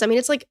even is. I mean,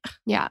 it's like,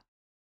 Yeah.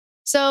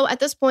 so at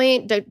this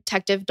point,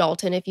 Detective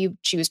Dalton, if you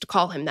choose to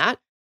call him that,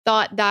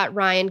 thought that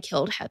Ryan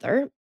killed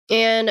Heather.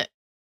 And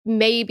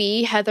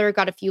maybe Heather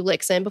got a few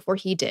licks in before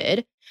he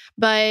did.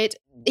 But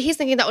he's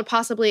thinking that would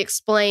possibly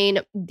explain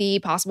the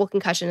possible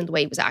concussion and the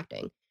way he was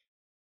acting.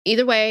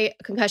 Either way,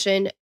 a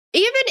concussion,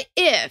 even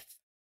if,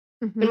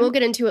 Mhm. and we'll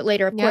get into it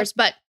later, of Yep. course,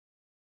 but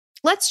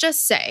let's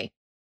just say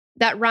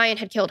that Ryan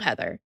had killed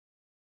Heather.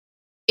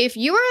 If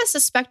you are a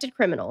suspected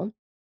criminal,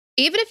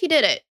 even if you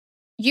did it,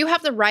 you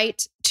have the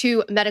right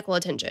to medical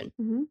attention.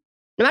 Mhm.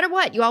 No matter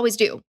what, you always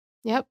do.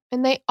 Yep.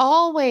 And they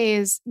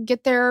always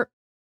get their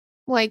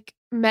like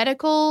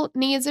medical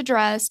needs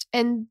addressed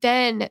and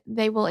then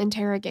they will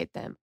interrogate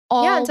them.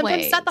 Always. Yeah, and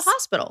sometimes it's at the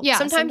hospital. Yeah.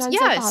 sometimes at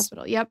yes. the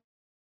hospital. Yep.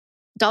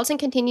 Dalton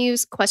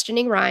continues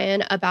questioning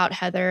Ryan about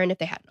Heather and if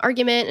they had an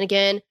argument. And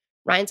again,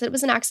 Ryan said it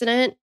was an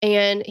accident.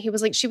 And he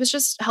was like, she was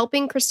just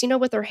helping Christina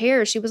with her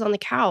hair. She was on the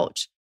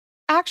couch.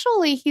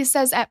 Actually, he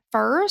says at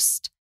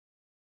first,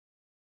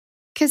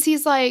 because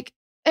he's like,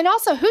 and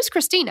also, who's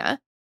Christina?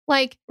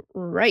 Like,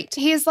 Right.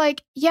 he's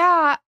like,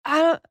 yeah,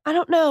 I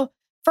don't know.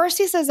 First,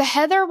 he says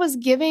Heather was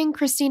giving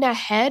Christina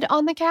head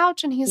on the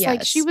couch, and he's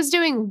like, Yes. she was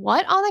doing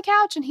what on the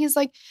couch? And he's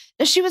like,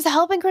 she was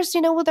helping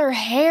Christina with her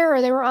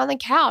hair. They were on the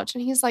couch,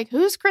 and he's like,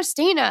 who's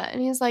Christina?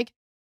 And he's like,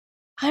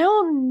 I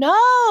don't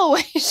know.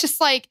 He's just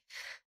like,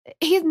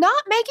 he's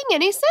not making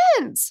any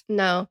sense.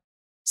 No.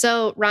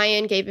 So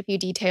Ryan gave a few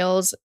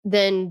details.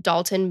 Then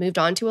Dalton moved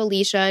on to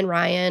Alicia, and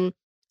Ryan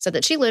said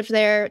that she lived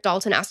there.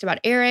 Dalton asked about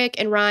Eric,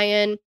 and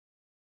Ryan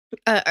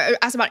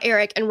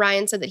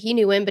said that he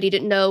knew him, but he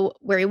didn't know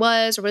where he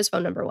was or what his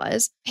phone number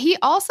was.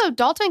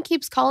 Dalton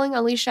keeps calling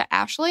Alicia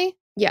Ashley,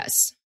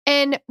 Yes.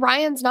 and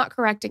Ryan's not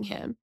correcting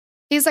him.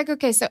 He's like,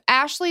 okay, so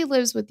Ashley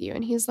lives with you.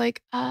 And he's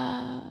like,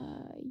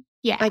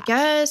 yeah. I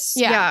guess.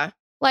 Yeah. Yeah.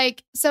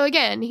 Like, so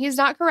again, he's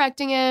not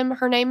correcting him.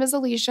 Her name is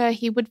Alicia.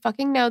 He would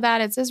fucking know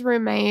that. It's his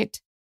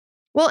roommate.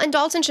 Well, and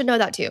Dalton should know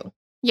that too.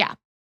 Yeah.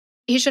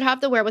 He should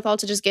have the wherewithal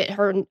to just get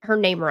her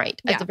name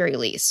right at Yeah. the very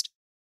least.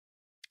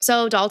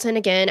 So Dalton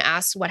again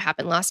asked what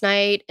happened last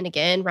night. And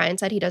again, Ryan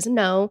said he doesn't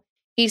know.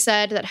 He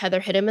said that Heather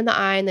hit him in the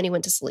eye and then he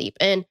went to sleep.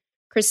 And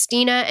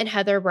Christina and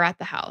Heather were at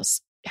the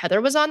house.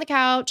 Heather was on the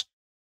couch.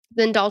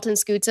 Then Dalton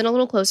scoots in a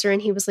little closer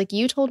and he was like,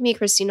 you told me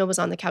Christina was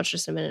on the couch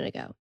just a minute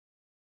ago.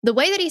 The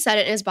way that he said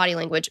it in his body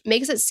language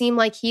makes it seem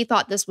like he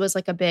thought this was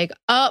like a big,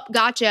 oh,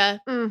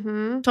 gotcha.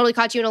 Mm-hmm. Totally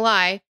caught you in a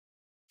lie.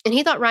 And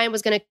he thought Ryan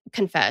was going to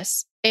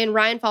confess. And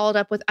Ryan followed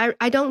up with,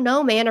 I don't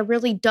know, man. I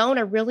really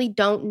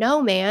don't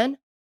know, man.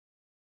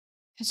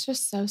 It's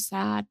just so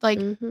sad. Like,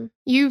 Mhm.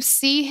 you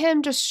see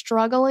him just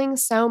struggling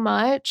so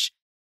much.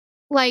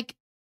 Like,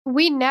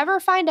 we never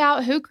find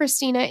out who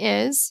Christina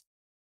is.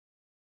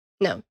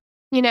 No.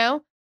 You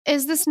know,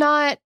 is this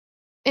not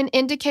an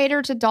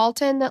indicator to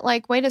Dalton that,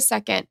 like, wait a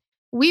second,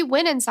 we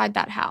went inside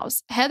that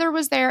house. Heather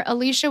was there.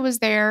 Alicia was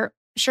there.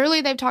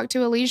 Surely they've talked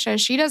to Alicia.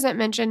 She doesn't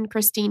mention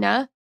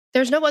Christina.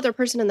 There's no other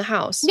person in the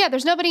house. Yeah,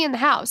 there's nobody in the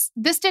house.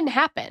 This didn't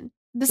happen.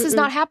 This is Mm-mm.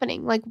 not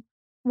happening. Like,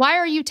 why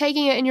are you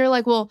taking it and you're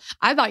like, well,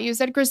 I thought you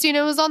said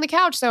Christina was on the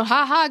couch, so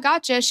haha,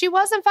 gotcha. She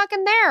wasn't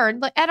fucking there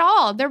like, at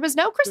all. There was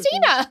no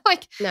Christina.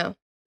 Like, No.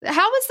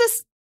 how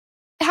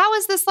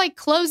is this like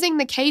closing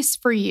the case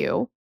for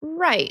you?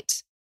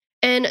 Right.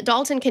 And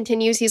Dalton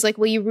continues. He's like,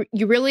 well, you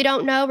really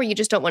don't know, or you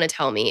just don't want to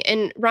tell me?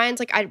 And Ryan's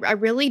like, I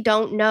really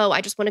don't know.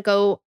 I just want to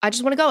go. I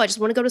just want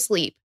to go to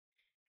sleep.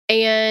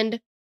 And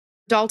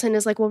Dalton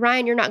is like, well,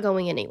 Ryan, you're not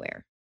going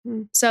anywhere.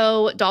 Hmm.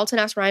 So Dalton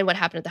asked Ryan what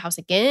happened at the house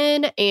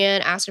again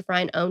and asked if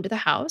Ryan owned the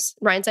house.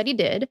 Ryan said he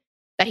did,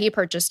 that he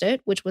purchased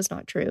it, which was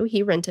not true.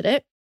 He rented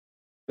it.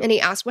 And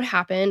he asked what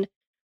happened.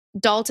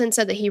 Dalton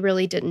said that he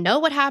really didn't know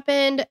what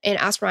happened and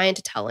asked Ryan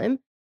to tell him.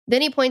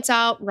 Then he points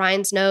out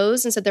Ryan's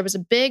nose and said there was a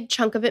big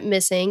chunk of it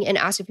missing and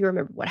asked if he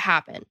remembered what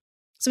happened.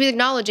 So he's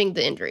acknowledging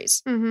the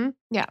injuries. Mm-hmm.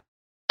 Yeah.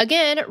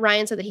 Again,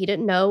 Ryan said that he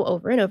didn't know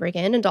over and over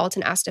again. And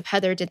Dalton asked if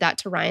Heather did that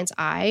to Ryan's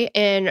eye.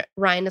 And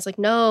Ryan is like,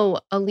 no,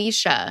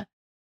 Alicia.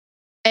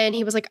 And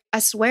he was like, I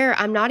swear,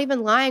 I'm not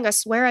even lying. I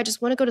swear, I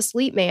just want to go to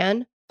sleep,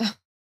 man.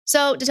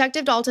 So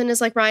Detective Dalton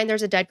is like, Ryan,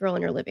 there's a dead girl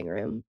in your living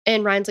room.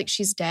 And Ryan's like,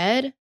 she's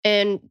dead?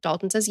 And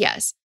Dalton says,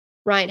 yes.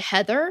 Ryan,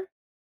 Heather?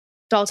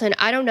 Dalton,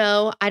 I don't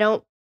know.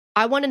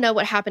 I want to know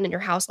what happened in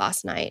your house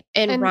last night.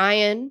 And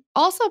Ryan,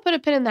 Also put a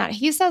pin in that.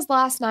 He says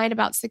last night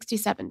about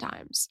 67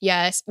 times.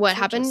 yes, what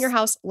So happened in your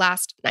house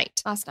last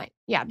night? Last night.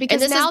 Yeah. And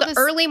Because this now is the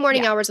early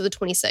morning yeah. hours of the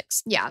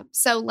 26th. Yeah.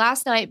 So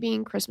last night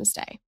being Christmas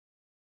Day.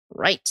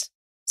 Right.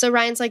 So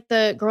Ryan's like,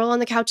 the girl on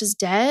the couch is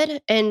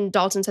dead. And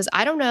Dalton says,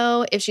 I don't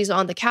know if she's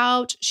on the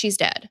couch. She's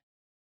dead.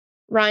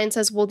 Ryan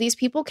says, well, these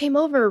people came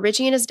over,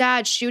 Richie and his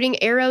dad,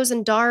 shooting arrows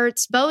and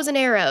darts, bows and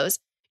arrows.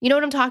 You know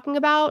what I'm talking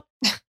about?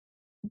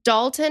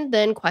 Dalton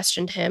then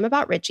questioned him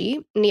about Richie.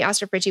 And he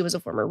asked if Richie was a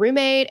former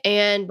roommate.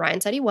 And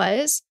Ryan said he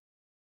was.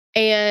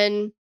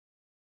 And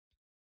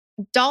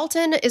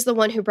Dalton is the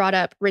one who brought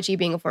up Richie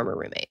being a former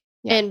roommate.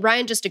 Yeah. And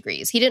Ryan just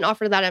agrees. He didn't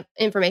offer that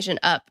information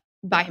up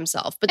by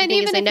himself. But the And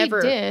thing is, even if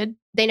he did,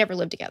 they never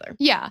lived together.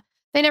 yeah,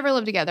 they never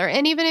lived together.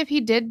 And even if he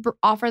did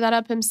offer that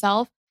up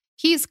himself,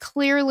 he's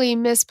clearly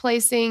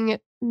misplacing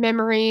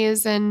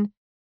memories and,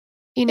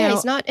 you know, Yeah,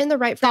 he's not in the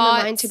right frame of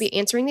mind thoughts. to be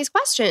answering these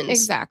questions.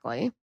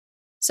 Exactly.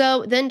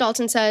 So then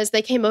Dalton says,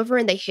 they came over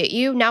and they hit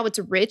you. Now it's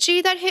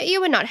Richie that hit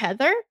you and not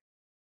Heather.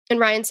 And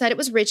Ryan said it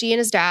was Richie and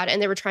his dad,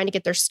 and they were trying to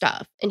get their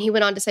stuff. And he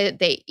went on to say that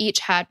they each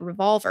had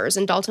revolvers.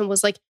 And Dalton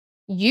was like,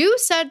 you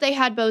said they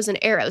had bows and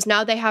arrows.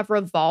 Now they have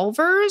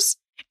revolvers.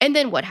 And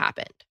then what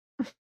happened?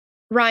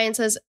 Ryan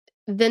says,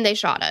 then they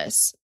shot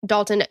us.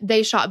 Dalton,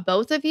 they shot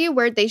both of you.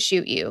 Where'd they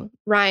shoot you?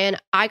 Ryan,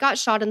 I got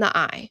shot in the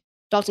eye.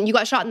 Dalton, you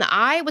got shot in the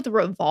eye with a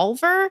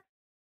revolver?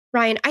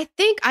 Ryan, I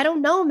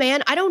don't know,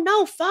 man. I don't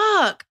know.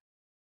 Fuck.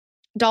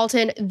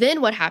 Dalton, then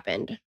what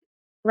happened?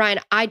 Ryan,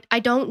 I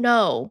don't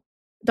know.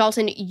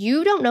 Dalton,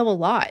 you don't know a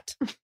lot.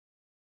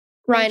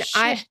 Ryan,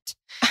 Oh, shit.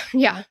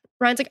 yeah.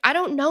 Ryan's like, I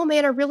don't know,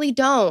 man. I really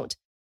don't.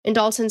 And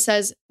Dalton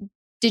says,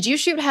 did you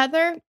shoot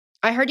Heather?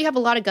 I heard you have a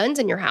lot of guns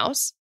in your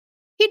house.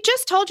 He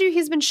just told you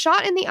he's been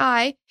shot in the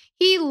eye.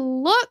 He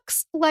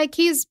looks like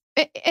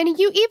and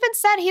you even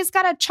said he's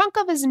got a chunk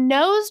of his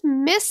nose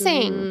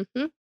missing.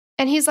 Mhm.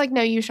 And he's like,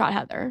 no, you shot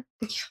Heather.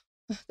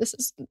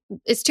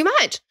 It's too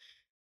much.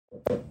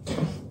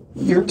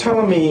 You're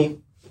telling me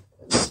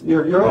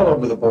you're all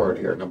over the board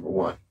here, number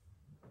one.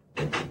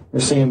 You're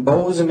saying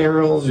bows and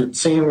arrows, you're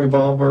saying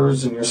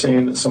revolvers, and you're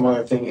saying some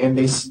other thing, and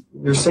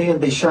you're saying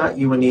they shot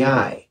you in the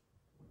eye.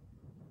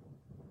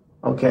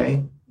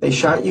 Okay? They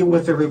shot you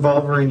with a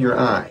revolver in your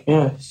eye.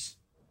 Yes.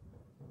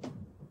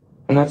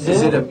 And that's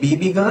Is it a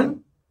BB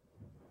gun?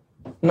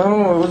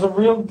 No, it was a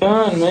real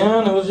gun,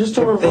 man. It was just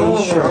a If they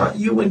revolver. shot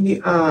you in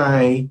the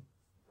eye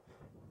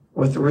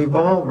with a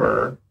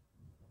revolver,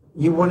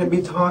 you wouldn't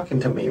be talking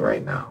to me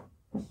right now.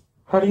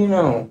 How do you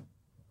know?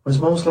 Was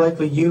most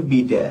likely you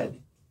be dead.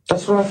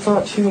 That's what I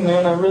thought too,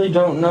 man. I really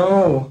don't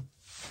know.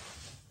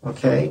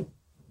 Okay?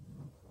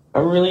 I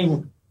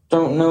really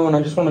don't know, and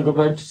I just want to go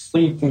back to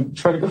sleep and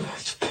try to go back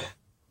to bed.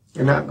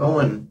 You're not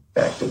going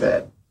back to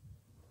bed.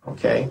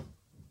 Okay?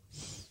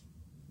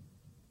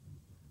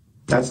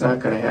 That's not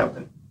going to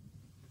happen.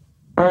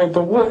 All right,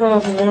 but what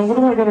happened, man? What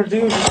do I gotta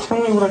do? Just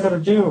tell me what I gotta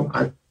do.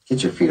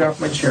 Get your feet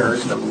off my chair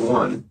is number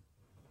one.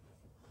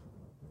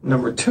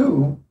 Number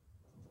two,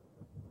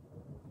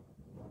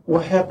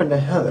 what happened to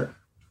Heather?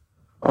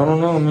 I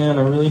don't know, man.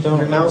 I really don't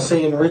You're know. now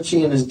saying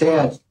Richie and his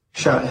dad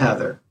shot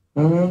Heather.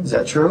 Mm-hmm. Is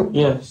that true?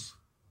 Yes.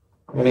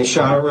 And they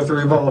shot her with a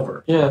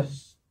revolver.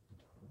 Yes.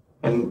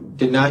 And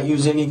did not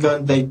use any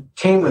gun. They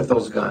came with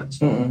those guns.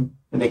 Mm-mm.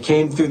 And they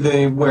came through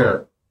the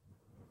where?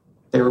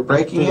 They were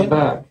breaking To the in?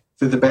 back.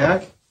 Through the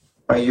back?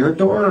 By your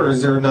door, or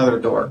is there another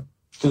door?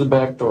 To the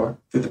back door.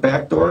 Through the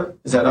back door?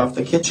 Is that off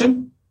the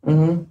kitchen?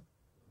 Mm-hmm.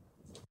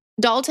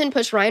 Dalton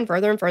pushed Ryan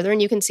further and further,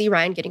 and you can see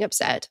Ryan getting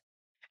upset.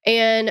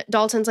 And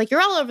Dalton's like,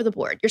 you're all over the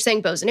board. You're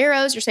saying bows and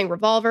arrows. You're saying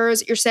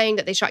revolvers. You're saying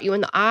that they shot you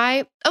in the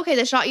eye. Okay,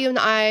 they shot you in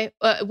the eye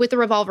with the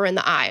revolver in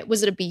the eye.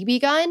 Was it a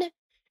BB gun?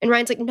 And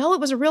Ryan's like, no, it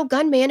was a real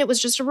gun, man. It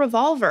was just a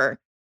revolver.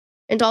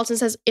 And Dalton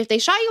says, if they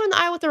shot you in the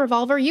eye with a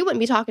revolver, you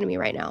wouldn't be talking to me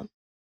right now.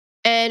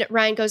 And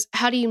Ryan goes,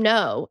 how do you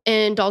know?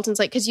 And Dalton's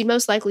like, because you'd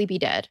most likely be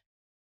dead.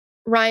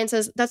 Ryan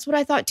says, that's what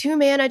I thought too,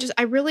 man.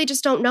 I really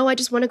just don't know. I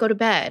just want to go to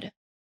bed.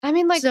 I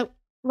mean, like, So-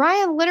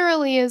 Ryan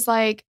literally is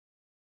like,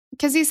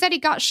 because he said he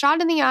got shot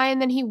in the eye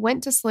and then he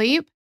went to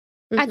sleep.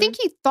 I think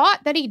he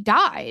thought that he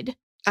died.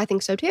 I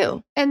think so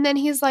too. And then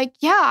he's like,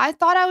 yeah, I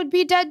thought I would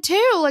be dead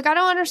too. Like, I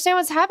don't understand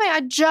what's happening.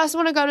 I just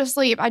want to go to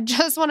sleep. I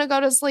just want to go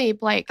to sleep.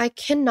 Like, I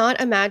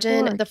cannot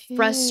imagine Poor the kid.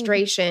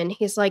 frustration.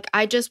 He's like,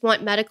 I just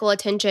want medical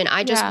attention.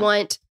 I just Yeah.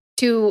 want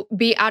to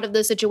be out of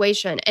the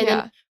situation. And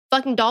yeah. then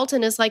fucking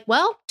Dalton is like,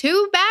 well,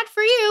 too bad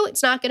for you.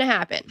 It's not going to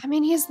happen. I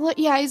mean, he's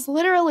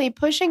literally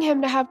pushing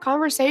him to have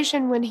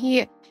conversation when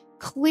he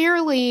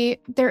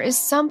clearly there is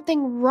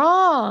something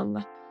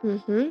wrong.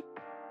 Mm-hmm.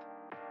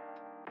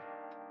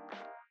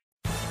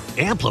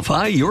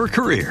 Amplify your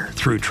career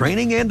through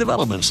training and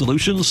development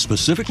solutions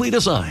specifically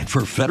designed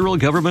for federal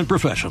government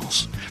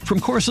professionals. From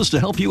courses to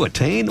help you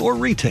attain or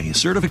retain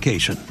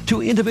certification,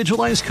 to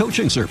individualized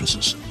coaching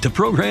services, to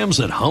programs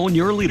that hone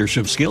your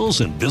leadership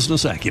skills and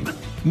business acumen,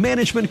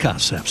 Management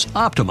Concepts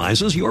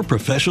optimizes your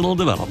professional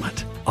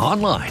development.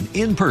 Online,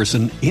 in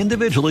person,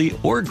 individually,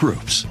 or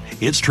groups,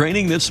 it's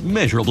training that's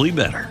measurably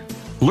better.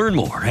 Learn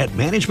more at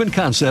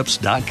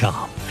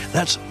managementconcepts.com.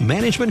 That's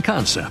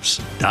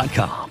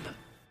managementconcepts.com.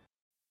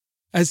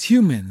 As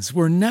humans,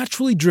 we're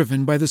naturally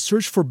driven by the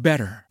search for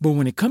better. But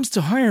when it comes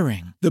to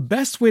hiring, the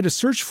best way to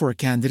search for a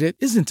candidate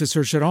isn't to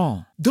search at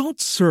all.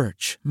 Don't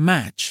search,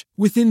 match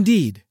with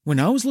Indeed. When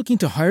I was looking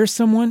to hire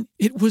someone,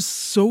 it was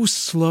so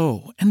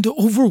slow and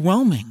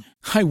overwhelming.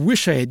 I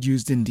wish I had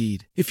used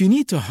Indeed. If you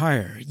need to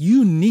hire,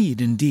 you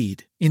need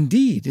Indeed.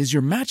 Indeed is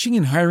your matching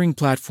and hiring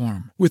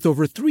platform with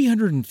over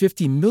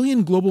 350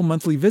 million global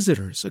monthly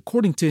visitors,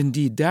 according to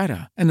Indeed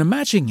data, and a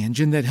matching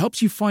engine that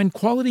helps you find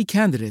quality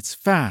candidates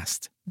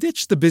fast.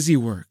 Ditch the busy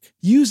work.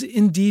 Use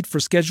Indeed for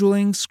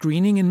scheduling,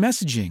 screening, and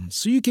messaging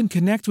so you can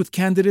connect with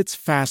candidates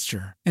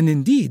faster. And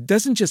Indeed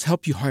doesn't just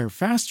help you hire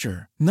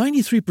faster.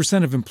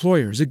 93% of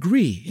employers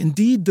agree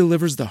Indeed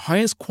delivers the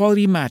highest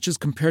quality matches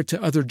compared to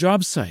other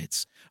job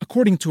sites,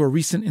 according to a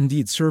recent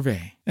Indeed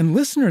survey. And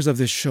listeners of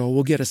this show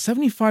will get a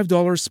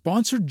 $75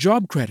 sponsored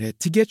job credit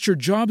to get your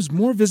jobs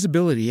more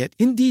visibility at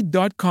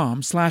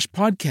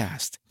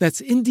Indeed.com/podcast. That's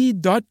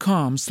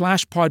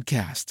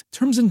Indeed.com/podcast.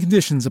 Terms and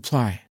conditions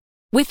apply.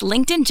 With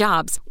LinkedIn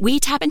Jobs, we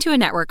tap into a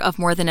network of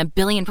more than 1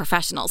 billion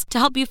professionals to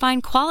help you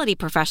find quality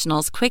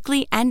professionals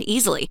quickly and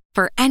easily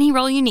for any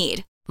role you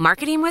need.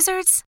 Marketing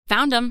wizards?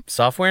 Found them.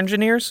 Software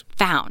engineers?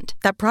 Found.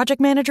 That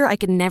project manager I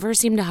could never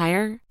seem to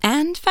hire?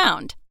 And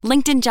found.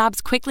 LinkedIn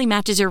Jobs quickly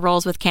matches your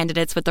roles with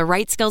candidates with the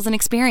right skills and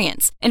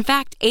experience. In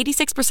fact,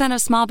 86%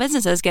 of small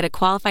businesses get a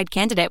qualified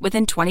candidate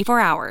within 24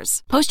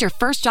 hours. Post your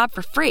first job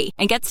for free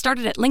and get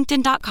started at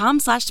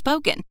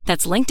linkedin.com/spoken.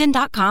 That's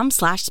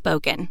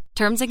linkedin.com/spoken.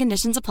 Terms and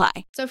conditions apply.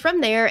 So from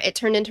there, it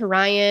turned into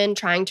Ryan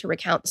trying to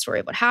recount the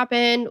story of what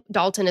happened.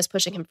 Dalton is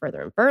pushing him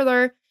further and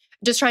further,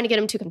 just trying to get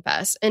him to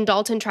confess. And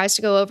Dalton tries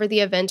to go over the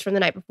events from the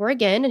night before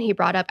again. And he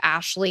brought up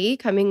Ashley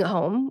coming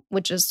home,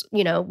 which is,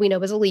 we know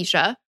as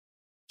Alicia.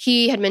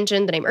 He had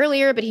mentioned the name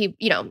earlier, but he,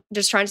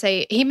 just trying to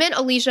say, he meant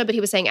Alicia, but he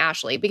was saying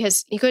Ashley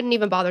because he couldn't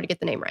even bother to get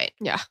the name right.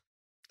 Yeah.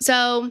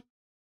 So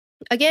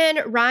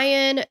again,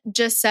 Ryan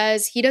just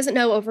says he doesn't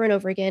know over and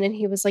over again. And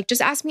he was like, just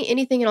ask me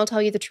anything and I'll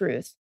tell you the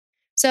truth.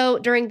 So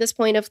during this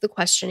point of the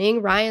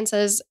questioning, Ryan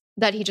says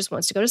that he just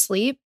wants to go to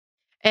sleep.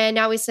 And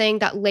now he's saying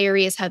that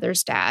Larry is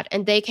Heather's dad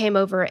and they came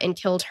over and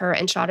killed her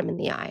and shot him in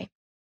the eye.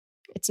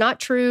 It's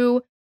not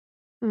true.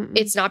 Mm-mm.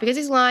 It's not because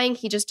he's lying.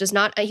 He just does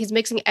not, he's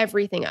mixing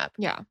everything up.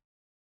 Yeah.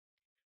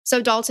 So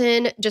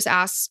Dalton just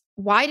asks,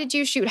 why did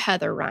you shoot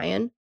Heather,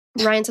 Ryan?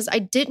 Ryan says, I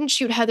didn't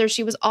shoot Heather.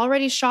 She was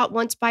already shot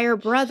once by her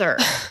brother.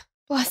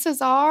 Bless his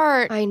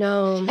heart. I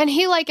know. And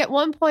he at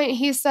one point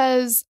he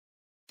says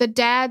the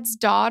dad's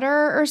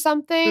daughter or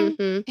something.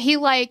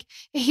 Mhm.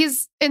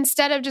 He's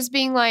instead of just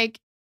being like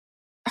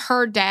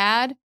her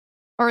dad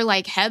or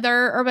like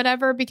Heather or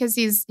whatever, because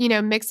he's,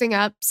 mixing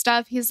up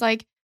stuff. He's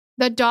like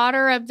the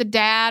daughter of the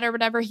dad or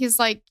whatever. He's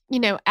like,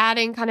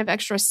 adding kind of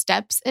extra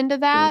steps into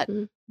that.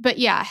 Mhm. But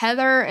yeah,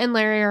 Heather and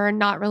Larry are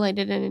not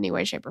related in any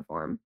way, shape, or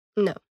form.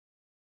 No.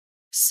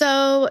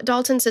 So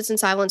Dalton sits in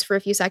silence for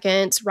a few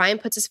seconds. Ryan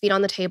puts his feet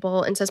on the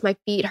table and says, my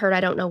feet hurt. I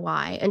don't know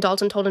why. And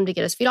Dalton told him to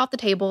get his feet off the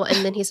table.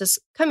 And then he says,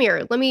 come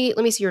here. Let me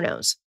see your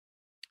nose.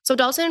 So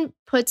Dalton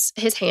puts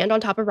his hand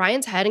on top of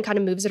Ryan's head and kind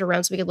of moves it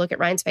around so we could look at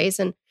Ryan's face.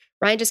 And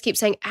Ryan just keeps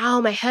saying,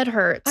 ow, my head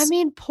hurts. I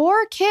mean,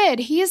 poor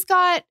kid.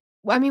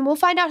 We'll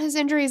find out his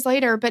injuries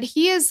later, but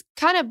he's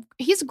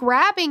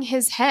grabbing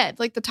his head,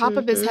 like the top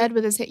of his head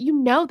with his head.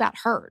 That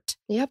hurt.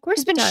 Yeah, of course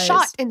He's been it does.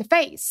 shot in the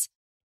face.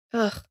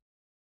 Ugh.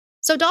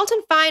 So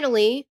Dalton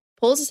finally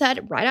pulls his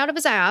head right out of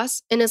his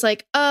ass and is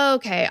like, oh,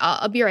 okay,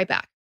 I'll be right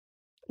back.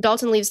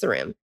 Dalton leaves the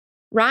room.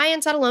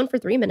 Ryan sat alone for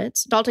 3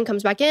 minutes. Dalton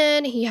comes back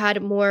in. He had a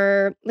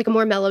more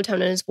mellow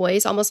tone in his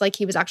voice, almost like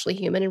he was actually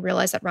human and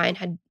realized that Ryan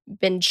had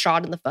been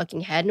shot in the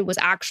fucking head and was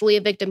actually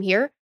a victim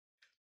here.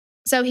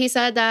 So he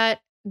said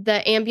that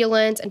the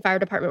ambulance and fire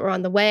department were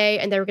on the way,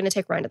 and they were going to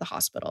take Ryan to the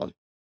hospital.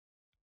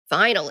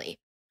 Finally.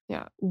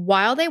 Yeah.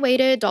 While they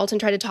waited, Dalton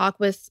tried to talk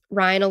with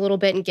Ryan a little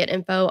bit and get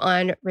info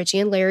on Richie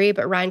and Larry,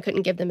 but Ryan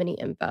couldn't give them any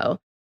info.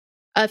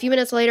 A few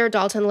minutes later,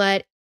 Dalton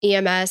let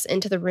EMS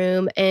into the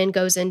room and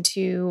goes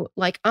into,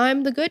 like,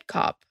 I'm the good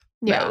cop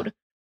mode.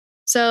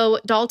 So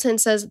Dalton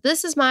says,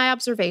 this is my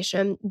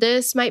observation.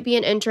 This might be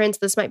an entrance,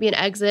 this might be an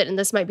exit, and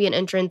this might be an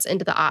entrance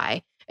into the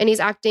eye. And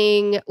he's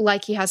acting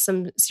like he has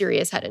some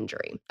serious head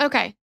injury.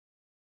 Okay.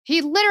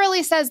 He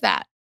literally says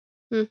that.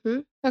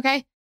 Mm-hmm.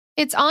 Okay.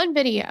 It's on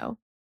video.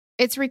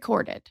 It's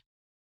recorded.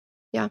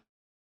 Yeah.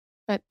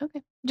 But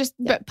okay. Just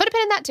but put a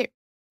pin in that too.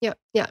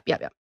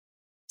 Yeah.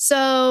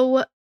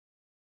 So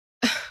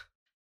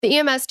the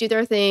EMS do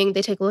their thing.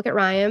 They take a look at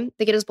Ryan.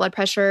 They get his blood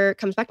pressure,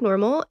 comes back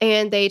normal,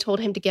 and they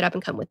told him to get up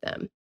and come with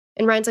them.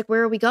 And Ryan's like,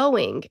 where are we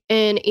going?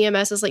 And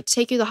EMS is like,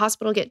 take you to the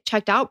hospital, get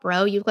checked out,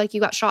 bro. You look like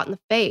you got shot in the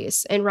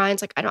face. And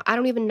Ryan's like, I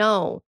don't even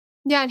know.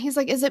 Yeah. And he's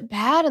like, is it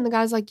bad? And the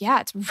guy's like, yeah,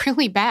 it's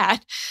really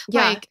bad.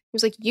 Yeah. Like, he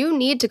was like, you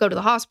need to go to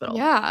the hospital.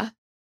 yeah.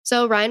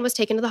 So Ryan was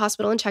taken to the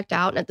hospital and checked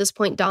out. And at this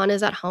point, Dawn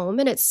is at home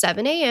and it's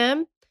 7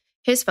 a.m.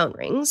 His phone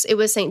rings. It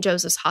was St.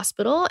 Joseph's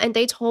Hospital. And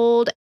they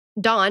told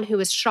Dawn, who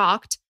was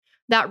shocked,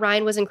 that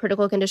Ryan was in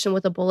critical condition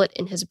with a bullet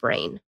in his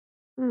brain.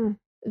 Mm.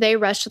 They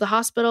rushed to the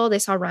hospital. They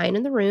saw Ryan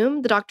in the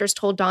room. The doctors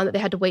told Dawn that they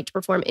had to wait to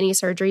perform any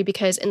surgery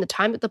because in the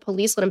time that the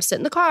police let him sit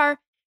in the car,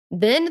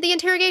 then the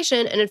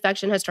interrogation, an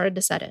infection had started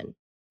to set in.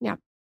 Yeah.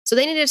 So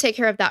they needed to take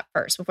care of that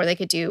first before they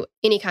could do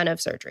any kind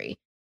of surgery.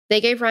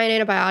 They gave Ryan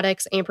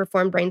antibiotics and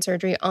performed brain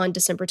surgery on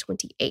December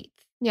 28th.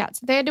 Yeah.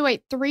 So they had to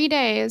wait 3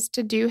 days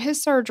to do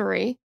his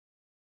surgery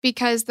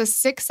because the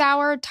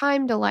 6-hour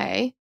time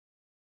delay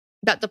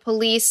that the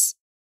police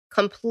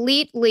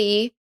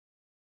completely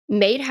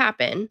made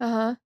happen.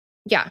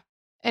 Yeah.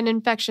 An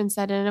infection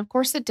set in. And of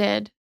course it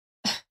did.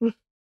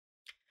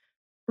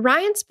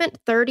 Ryan spent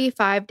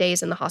 35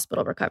 days in the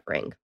hospital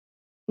recovering.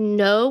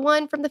 No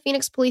one from the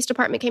Phoenix Police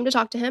Department came to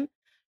talk to him.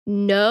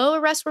 No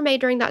arrests were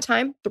made during that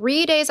time.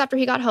 3 days after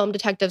he got home,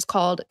 detectives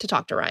called to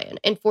talk to Ryan.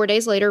 And 4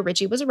 days later,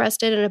 Richie was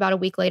arrested. And about a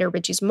week later,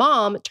 Richie's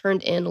mom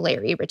turned in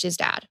Larry, Richie's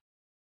dad.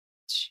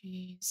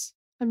 Jeez.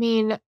 I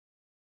mean,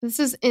 this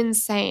is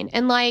insane.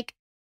 And like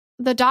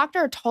the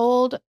doctor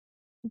told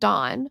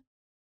Dawn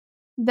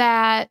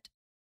that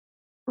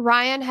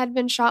Ryan had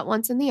been shot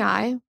once in the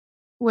eye,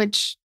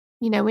 which,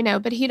 we know,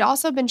 but he'd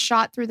also been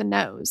shot through the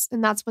nose.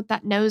 And that's what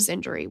that nose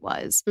injury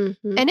was.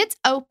 Mm-hmm. And it's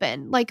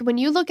open. Like when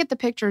you look at the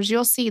pictures,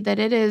 you'll see that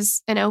it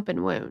is an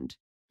open wound.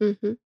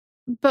 Mm-hmm.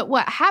 But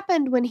what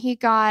happened when he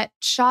got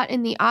shot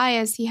in the eye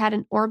is he had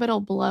an orbital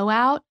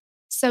blowout.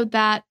 So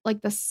that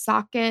like the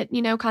socket,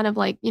 kind of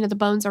like, the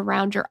bones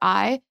around your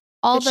eye,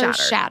 all those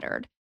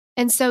shattered.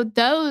 And so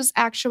those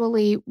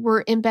actually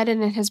were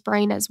embedded in his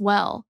brain as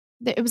well.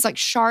 It was like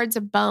shards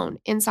of bone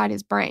inside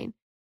his brain.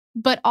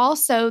 But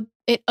also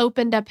it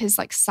opened up his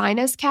like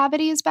sinus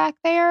cavities back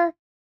there.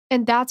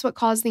 And that's what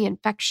caused the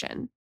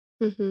infection.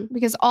 Mm-hmm.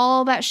 Because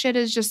all that shit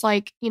is just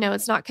like,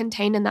 it's not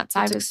contained in that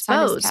sinus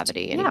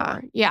cavity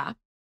anymore. Yeah.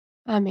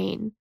 I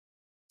mean,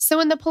 so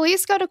when the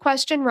police go to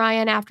question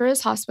Ryan after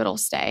his hospital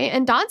stay,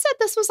 and Dawn said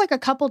this was like a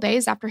couple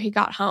days after he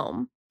got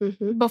home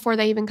before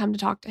they even come to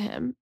talk to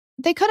him.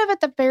 They could have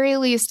at the very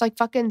least like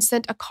fucking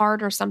sent a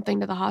card or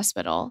something to the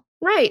hospital.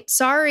 Right.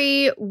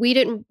 Sorry, we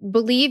didn't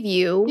believe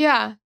you.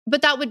 Yeah.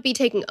 But that would be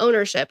taking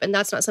ownership, and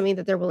that's not something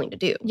that they're willing to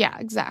do. Yeah,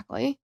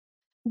 exactly.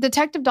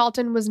 Detective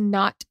Dalton was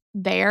not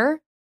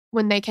there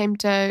when they came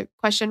to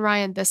question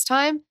Ryan this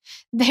time.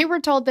 They were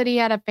told that he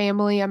had a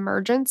family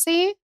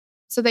emergency.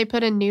 So they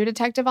put a new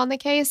detective on the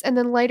case. And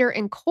then later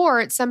in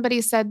court, somebody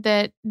said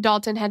that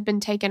Dalton had been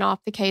taken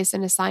off the case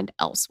and assigned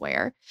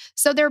elsewhere.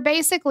 So they're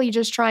basically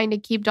just trying to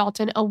keep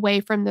Dalton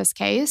away from this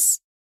case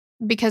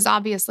because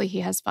obviously he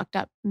has fucked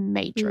up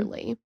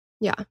majorly.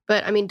 Yeah.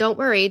 But I mean, don't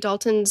worry.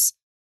 Dalton's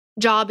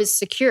job is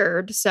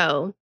secured.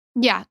 So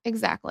yeah,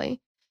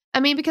 exactly. I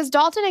mean, because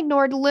Dalton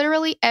ignored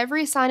literally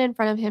every sign in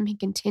front of him. He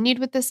continued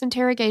with this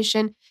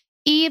interrogation,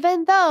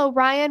 even though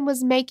Ryan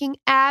was making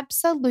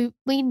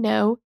absolutely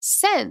no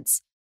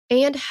sense.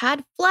 And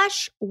had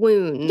flesh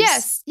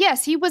wounds.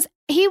 Yes. He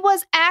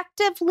was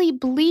actively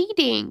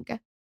bleeding.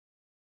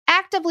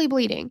 Actively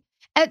bleeding.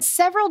 At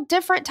several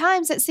different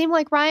times, it seemed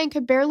like Ryan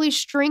could barely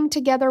string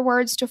together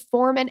words to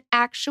form an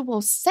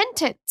actual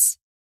sentence.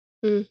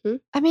 Mm-hmm.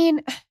 I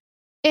mean,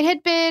 it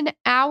had been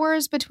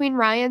hours between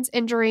Ryan's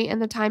injury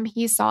and the time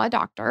he saw a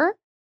doctor.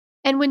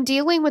 And when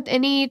dealing with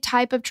any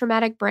type of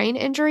traumatic brain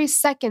injury,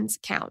 seconds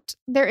count.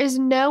 There is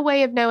no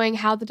way of knowing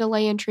how the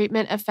delay in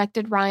treatment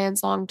affected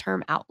Ryan's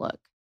long-term outlook.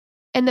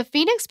 And the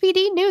Phoenix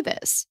PD knew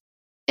this.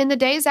 In the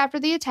days after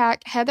the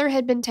attack, Heather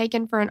had been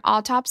taken for an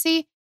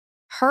autopsy.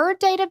 Her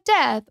date of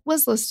death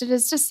was listed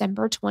as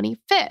December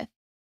 25th.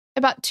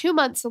 About 2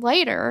 months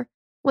later,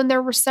 when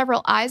there were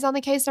several eyes on the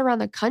case around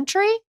the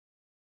country,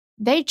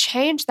 they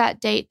changed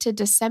that date to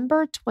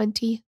December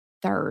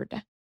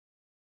 23rd.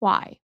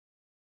 Why?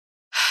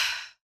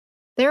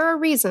 There are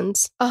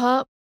reasons.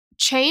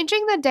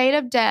 Changing the date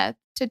of death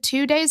to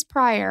 2 days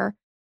prior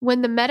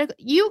when the medical...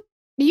 You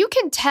You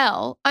can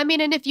tell. I mean,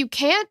 and if you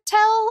can't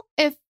tell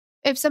if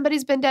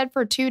somebody's been dead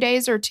for 2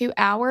 days or 2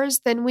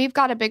 hours, then we've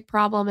got a big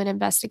problem in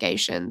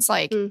investigations.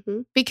 Like,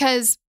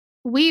 because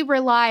we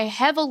rely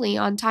heavily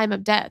on time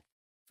of death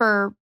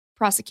for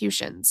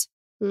prosecutions.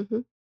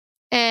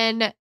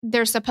 And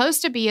there's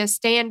supposed to be a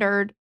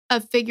standard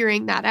of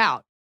figuring that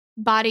out.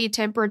 Body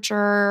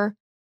temperature,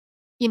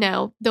 you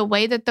know, the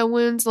way that the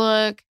wounds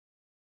look,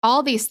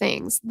 all these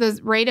things, the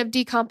rate of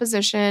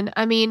decomposition.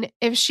 I mean,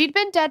 if she'd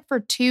been dead for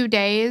 2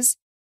 days,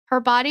 her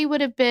body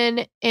would have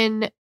been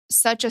in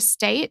such a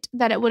state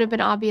that it would have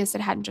been obvious it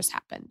hadn't just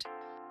happened.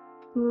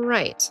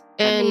 Right.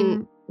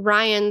 And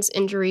Ryan's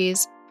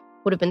injuries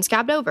would have been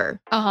scabbed over.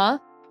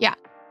 Yeah.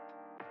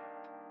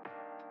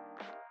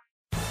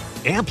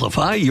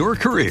 Amplify your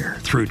career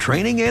through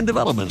training and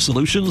development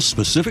solutions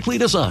specifically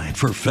designed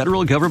for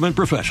federal government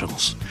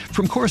professionals.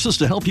 From courses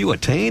to help you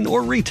attain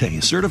or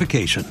retain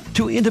certification,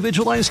 to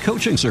individualized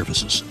coaching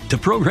services, to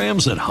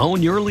programs that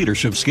hone your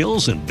leadership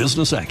skills and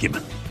business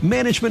acumen,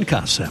 Management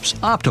Concepts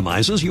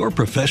optimizes your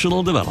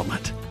professional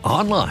development.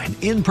 Online,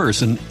 in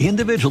person,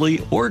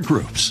 individually, or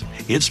groups,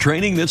 it's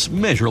training that's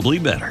measurably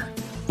better.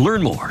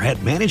 Learn more at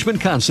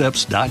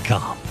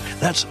managementconcepts.com.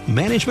 That's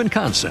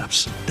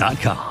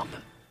managementconcepts.com.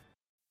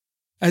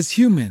 As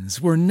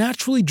humans, we're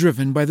naturally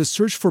driven by the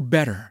search for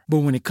better.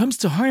 But when it comes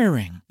to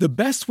hiring, the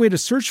best way to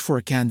search for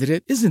a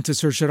candidate isn't to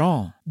search at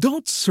all.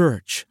 Don't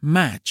search,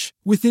 match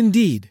with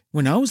Indeed.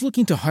 When I was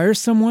looking to hire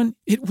someone,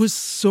 it was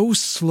so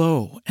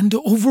slow and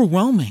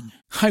overwhelming.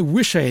 I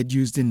wish I had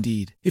used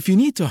Indeed. If you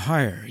need to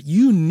hire,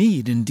 you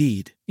need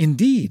Indeed.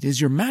 Indeed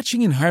is your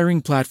matching and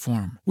hiring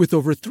platform with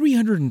over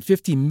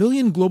 350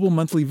 million global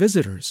monthly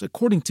visitors,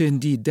 according to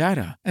Indeed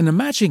data, and a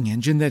matching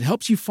engine that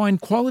helps you find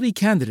quality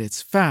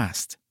candidates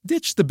fast.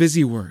 Ditch the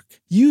busy work.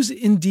 Use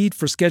Indeed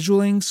for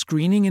scheduling,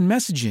 screening, and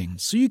messaging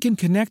so you can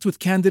connect with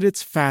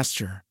candidates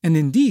faster. And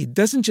Indeed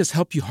doesn't just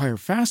help you hire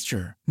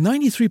faster.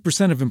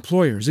 93% of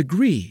employers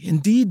agree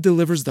Indeed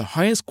delivers the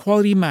highest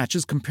quality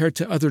matches compared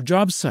to other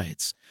job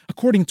sites,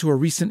 according to a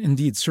recent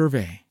Indeed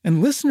survey.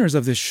 And listeners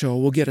of this show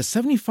will get a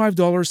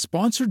 $75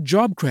 sponsored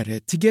job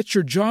credit to get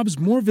your jobs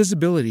more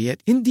visibility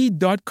at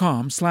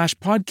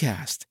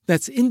Indeed.com/podcast.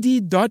 That's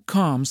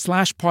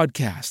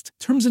Indeed.com/podcast.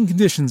 Terms and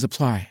conditions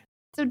apply.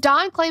 So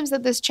Don claims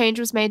that this change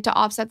was made to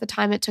offset the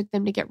time it took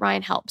them to get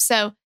Ryan help.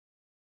 So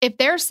if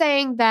they're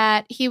saying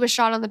that he was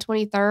shot on the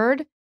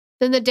 23rd,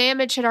 then the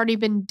damage had already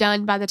been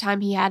done by the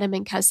time he had him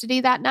in custody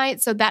that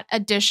night. So that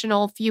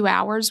additional few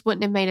hours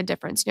wouldn't have made a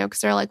difference, you know,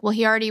 because they're like, well,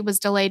 he already was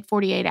delayed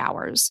 48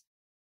 hours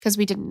because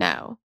we didn't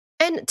know.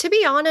 And to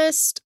be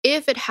honest,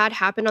 if it had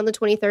happened on the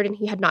 23rd and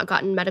he had not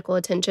gotten medical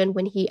attention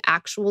when he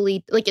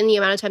actually, like in the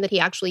amount of time that he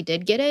actually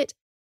did get it,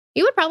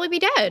 he would probably be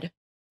dead.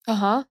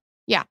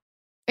 Yeah,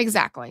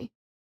 exactly.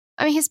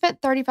 I mean, he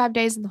spent 35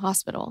 days in the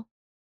hospital.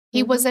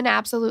 He was in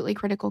absolutely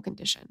critical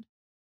condition.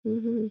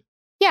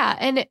 Yeah.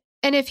 And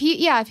if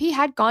he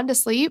had gone to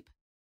sleep,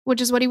 which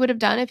is what he would have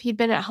done if he'd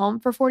been at home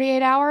for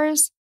 48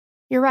 hours,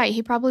 you're right.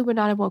 He probably would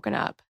not have woken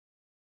up.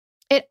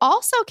 It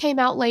also came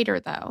out later,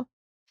 though,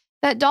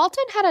 that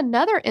Dalton had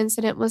another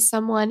incident with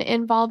someone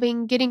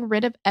involving getting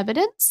rid of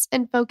evidence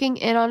and focusing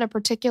in on a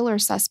particular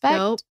suspect.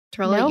 Nope.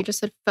 Turla, you just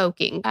said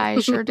foking.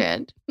 I sure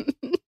did.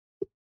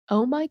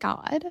 Oh my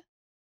God.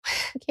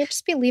 You can't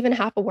just be leaving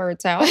half of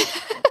words out.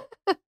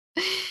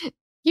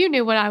 You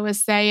knew what I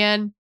was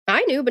saying.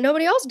 I knew, but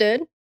nobody else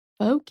did.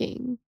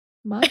 Foking.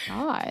 My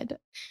God.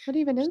 What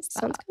even is that?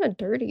 Sounds kind of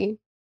dirty.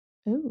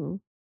 Ooh.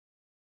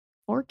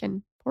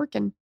 Porkin.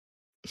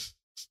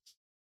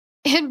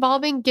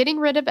 Involving getting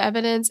rid of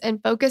evidence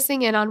and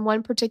focusing in on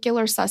one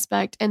particular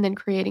suspect and then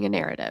creating a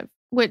narrative.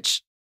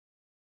 Which,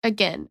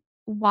 again,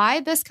 why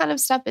this kind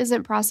of stuff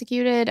isn't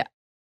prosecuted,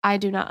 I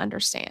do not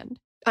understand.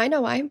 I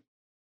know why.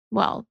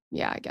 Well,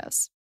 yeah, I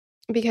guess.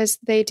 Because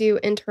they do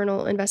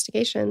internal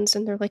investigations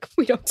and they're like,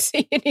 we don't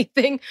see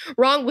anything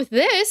wrong with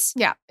this.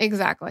 Yeah,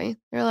 exactly.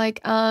 They're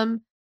like,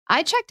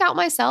 I checked out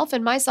myself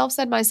and myself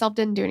said myself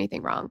didn't do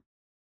anything wrong.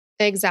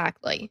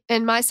 Exactly.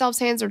 And myself's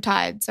hands are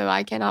tied, so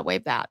I cannot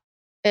waive that.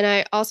 And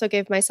I also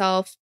gave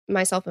myself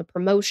a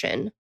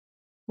promotion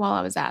while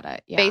I was at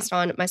it. Yeah. Based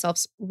on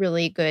myself's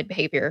really good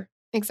behavior.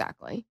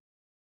 Exactly.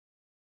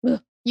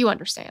 Ugh. You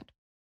understand.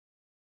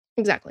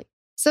 Exactly.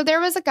 So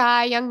there was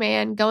a young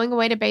man, going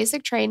away to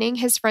basic training.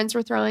 His friends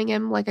were throwing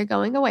him like a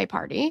going away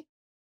party.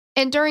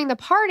 And during the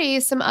party,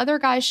 some other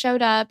guys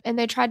showed up and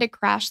they tried to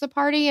crash the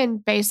party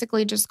and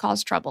basically just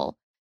cause trouble.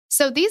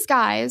 So these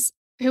guys,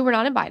 who were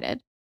not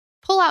invited,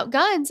 pull out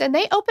guns and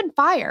they open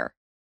fire.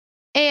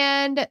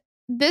 And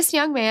this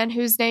young man,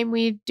 whose name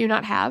we do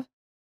not have,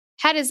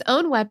 had his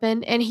own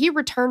weapon and he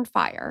returned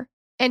fire.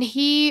 And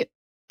he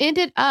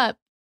ended up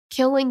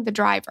killing the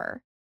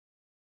driver.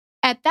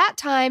 At that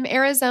time,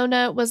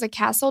 Arizona was a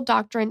castle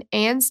doctrine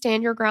and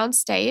stand your ground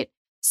state.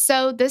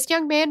 So this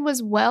young man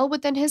was well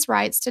within his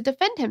rights to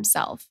defend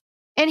himself.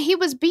 And he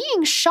was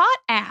being shot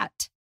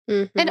at.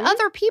 And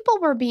other people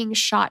were being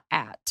shot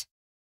at.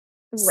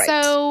 Right.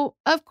 So,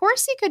 of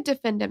course, he could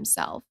defend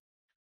himself.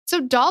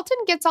 So Dalton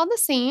gets on the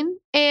scene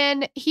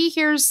and he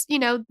hears,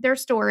 their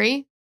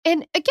story.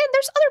 And again,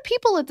 there's other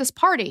people at this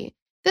party.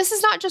 This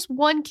is not just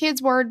one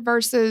kid's word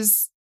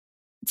versus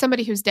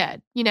somebody who's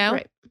dead, you know?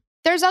 Right.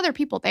 There's other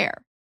people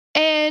there.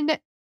 And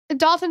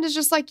Dalton is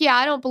just like, yeah,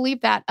 I don't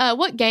believe that.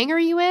 What gang are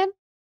you in?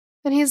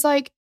 And he's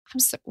like,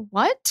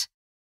 what?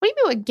 What do you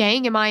mean what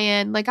gang am I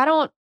in? Like,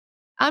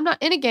 I'm not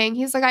in a gang.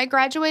 He's like, I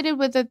graduated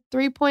with a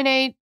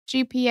 3.8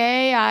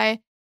 GPA.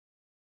 I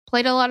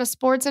played a lot of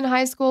sports in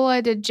high school.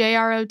 I did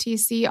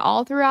JROTC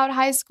all throughout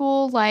high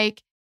school.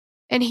 Like,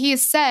 and he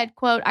said,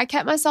 quote, I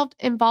kept myself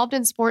involved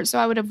in sports so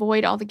I would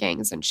avoid all the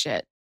gangs and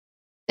shit.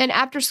 And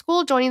after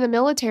school, joining the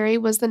military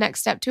was the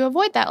next step to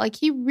avoid that. Like,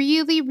 he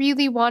really,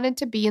 really wanted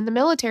to be in the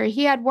military.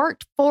 He had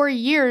worked 4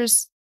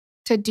 years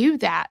to do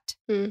that,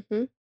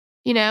 Mm-hmm.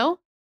 you know?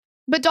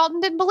 But Dalton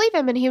didn't believe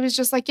him. And he was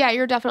just like, yeah,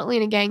 you're definitely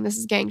in a gang. This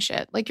is gang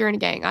shit. Like, you're in a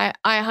gang. I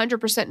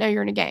 100% know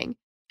you're in a gang.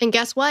 And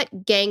guess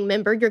what? Gang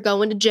member, you're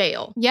going to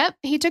jail. Yep.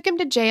 He took him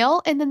to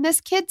jail. And then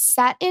this kid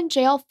sat in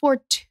jail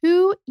for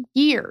 2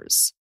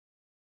 years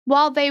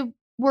while they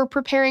were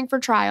preparing for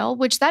trial,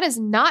 which that is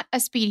not a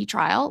speedy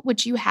trial,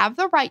 which you have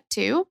the right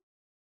to.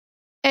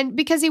 And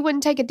because he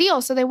wouldn't take a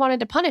deal, so they wanted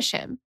to punish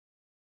him.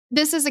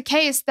 This is a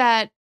case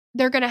that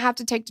they're going to have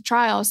to take to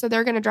trial, so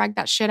they're going to drag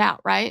that shit out,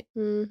 right?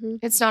 Mm-hmm.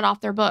 It's not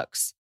off their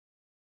books.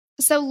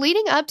 So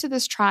leading up to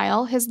this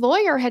trial, his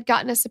lawyer had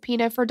gotten a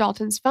subpoena for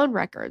Dalton's phone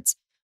records,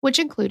 which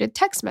included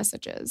text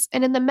messages.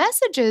 And in the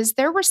messages,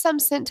 there were some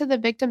sent to the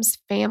victim's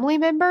family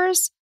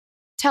members,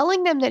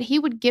 telling them that he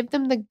would give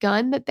them the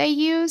gun that they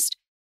used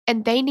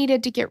and they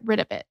needed to get rid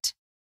of it.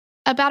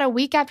 About a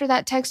week after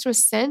that text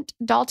was sent,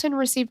 Dalton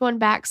received one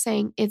back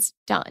saying it's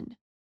done.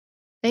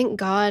 Thank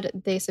God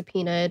they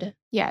subpoenaed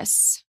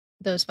Yes.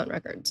 those phone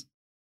records.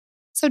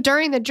 So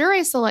during the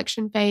jury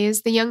selection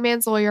phase, the young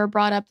man's lawyer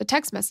brought up the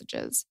text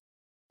messages.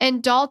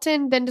 And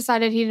Dalton then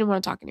decided he didn't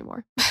want to talk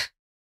anymore.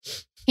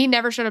 He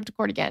never showed up to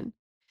court again.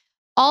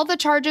 All the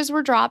charges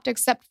were dropped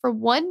except for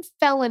one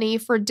felony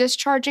for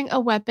discharging a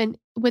weapon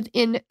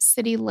within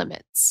city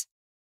limits.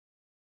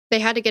 They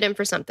had to get him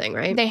for something,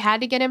 right? They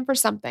had to get him for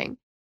something.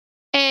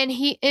 And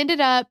he ended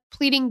up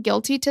pleading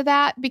guilty to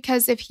that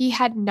because if he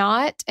had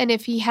not, and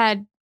if he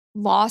had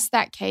lost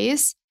that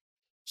case,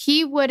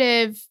 he would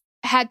have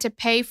had to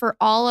pay for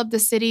all of the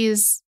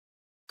city's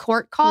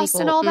court costs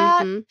and all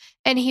that. Mhm.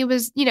 And he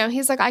was,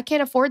 he's like, I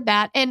can't afford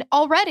that. And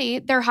already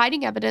they're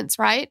hiding evidence,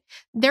 right?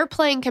 They're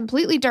playing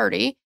completely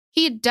dirty.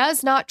 He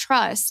does not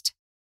trust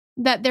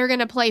that they're going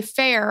to play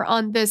fair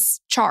on this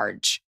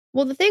charge.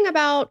 Well, the thing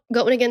about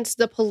going against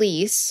the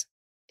police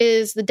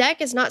is the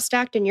deck is not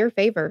stacked in your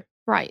favor.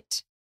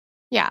 Right.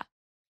 Yeah.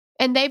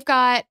 And they've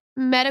got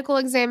medical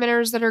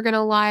examiners that are going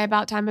to lie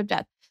about time of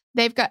death.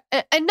 They've got,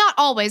 and not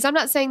always, I'm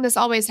not saying this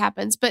always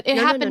happens, but it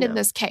happened in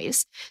this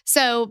case.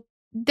 So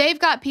they've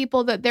got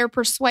people that they're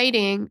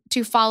persuading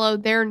to follow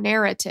their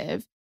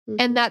narrative,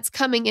 and that's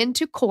coming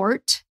into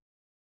court.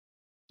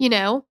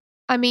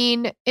 I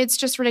mean, it's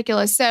just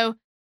ridiculous. So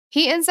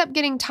he ends up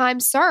getting time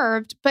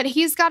served, but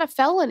he's got a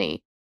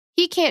felony.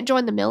 He can't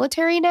join the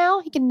military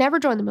now. He can never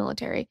join the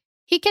military.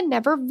 He can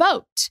never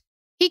vote.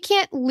 He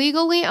can't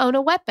legally own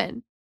a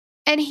weapon.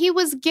 And he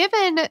was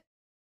given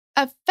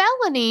a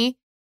felony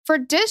for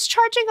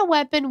discharging a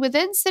weapon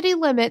within city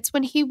limits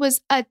when he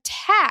was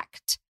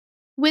attacked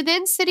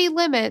within city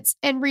limits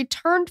and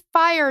returned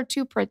fire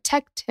to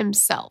protect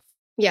himself.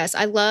 Yes,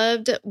 I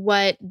loved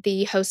what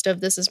the host of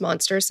This Is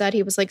Monster said.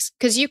 He was like,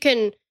 because you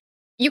can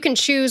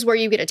choose where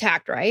you get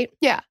attacked, right?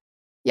 Yeah.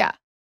 Yeah.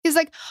 He's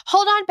like,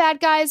 hold on, bad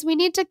guys. We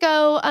need to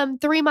go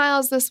 3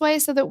 miles this way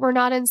so that we're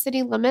not in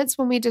city limits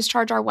when we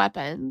discharge our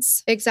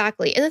weapons.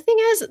 Exactly. And the thing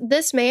is,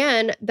 this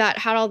man that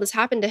had all this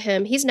happen to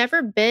him, he's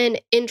never been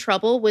in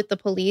trouble with the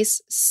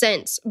police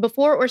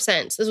before or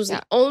since. This was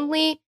the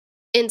only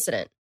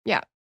incident.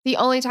 Yeah. The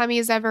only time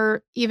he's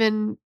ever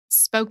even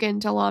spoken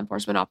to law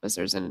enforcement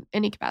officers in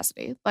any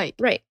capacity. Right.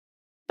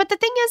 But the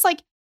thing is,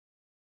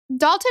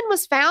 Dalton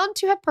was found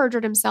to have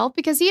perjured himself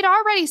because he'd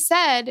already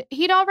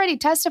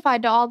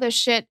testified to all this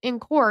shit in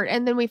court.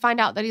 And then we find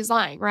out that he's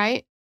lying,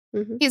 right?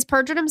 Mm-hmm. He's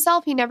perjured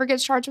himself. He never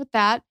gets charged with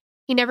that.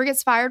 He never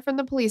gets fired from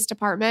the police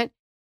department.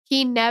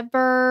 He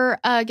never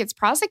gets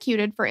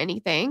prosecuted for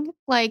anything.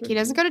 He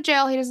doesn't go to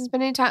jail. He doesn't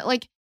spend any time.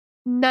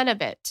 None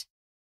of it.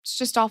 It's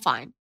just all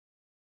fine.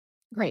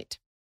 Great.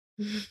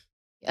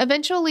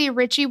 Eventually,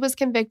 Richie was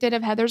convicted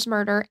of Heather's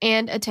murder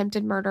and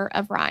attempted murder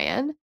of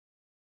Ryan.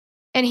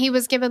 And he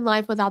was given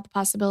life without the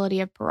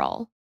possibility of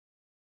parole.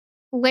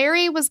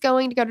 Larry was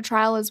going to go to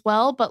trial as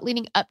well, but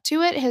leading up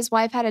to it, his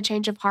wife had a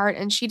change of heart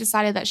and she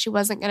decided that she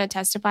wasn't going to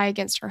testify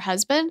against her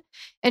husband,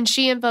 and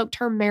she invoked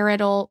her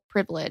marital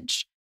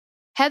privilege.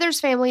 Heather's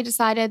family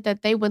decided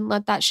that they wouldn't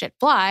let that shit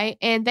fly,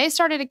 and they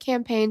started a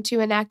campaign to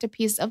enact a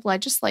piece of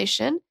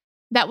legislation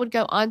that would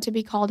go on to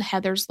be called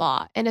Heather's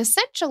Law. And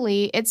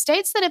essentially, it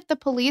states that if the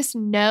police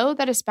know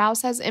that a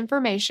spouse has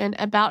information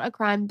about a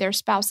crime their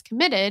spouse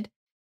committed,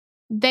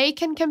 they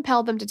can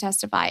compel them to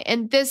testify.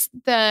 And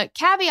the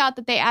caveat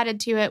that they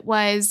added to it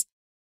was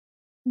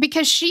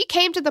because she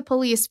came to the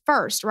police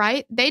first,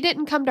 right? They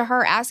didn't come to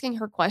her asking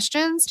her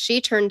questions.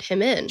 She turned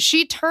him in.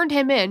 She turned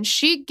him in.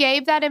 She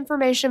gave that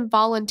information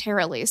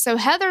voluntarily. So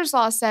Heather's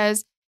law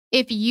says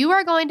if you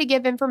are going to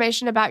give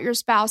information about your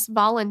spouse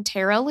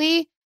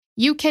voluntarily,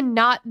 you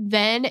cannot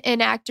then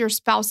enact your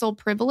spousal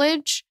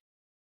privilege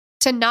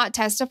to not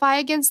testify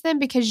against them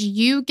because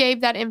you gave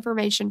that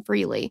information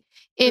freely.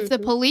 If the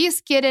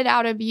police get it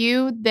out of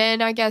you,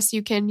 then I guess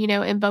you can,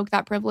 invoke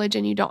that privilege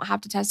and you don't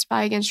have to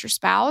testify against your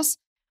spouse.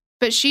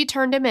 But she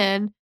turned him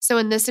in. So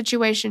in this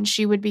situation,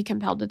 she would be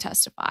compelled to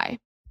testify.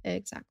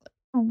 Exactly.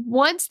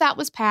 Once that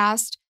was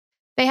passed,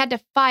 they had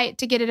to fight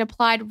to get it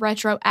applied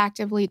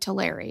retroactively to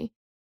Larry.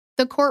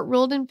 The court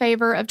ruled in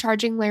favor of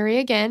charging Larry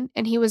again,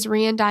 and he was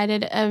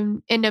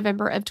reindicted in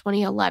November of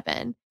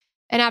 2011.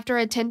 And after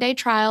a 10-day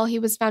trial, he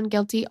was found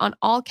guilty on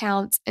all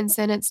counts and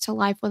sentenced to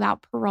life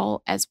without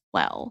parole as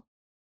well.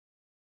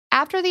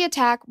 After the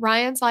attack,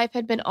 Ryan's life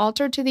had been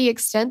altered to the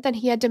extent that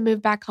he had to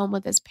move back home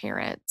with his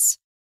parents.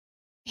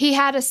 He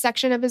had a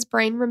section of his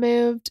brain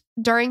removed.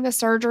 During the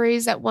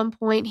surgeries, at one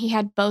point, he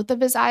had both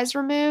of his eyes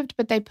removed,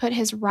 but they put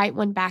his right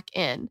one back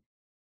in.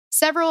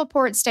 Several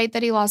reports state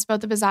that he lost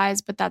both of his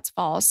eyes, but that's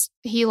false.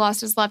 He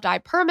lost his left eye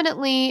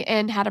permanently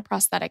and had a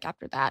prosthetic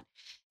after that.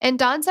 And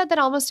Dawn said that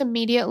almost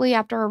immediately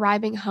after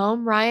arriving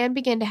home, Ryan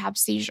began to have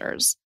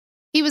seizures.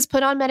 He was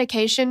put on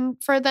medication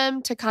for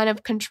them to kind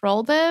of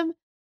control them,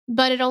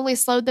 but it only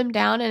slowed them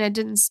down and it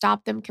didn't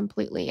stop them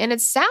completely. And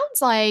it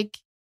sounds like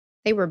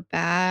they were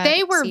bad.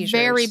 They were seizures.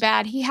 very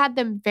bad. He had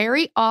them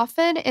very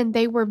often, and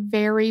they were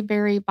very,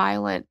 very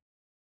violent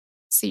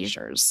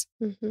seizures.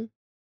 Mm-hmm.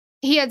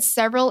 He had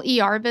several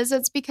ER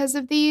visits because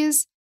of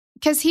these,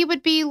 because he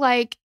would be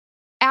like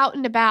out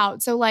and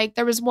about. So like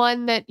there was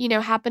one that,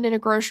 happened in a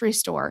grocery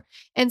store.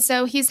 And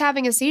so he's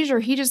having a seizure.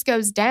 He just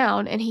goes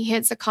down and he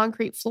hits a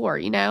concrete floor,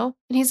 and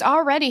he's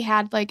already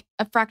had like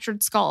a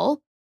fractured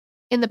skull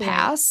in the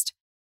past,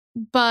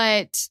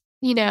 but,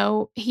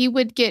 he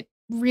would get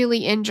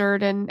really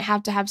injured and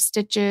have to have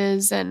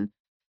stitches. And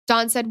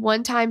Dawn said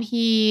one time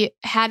he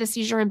had a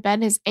seizure in bed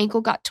and his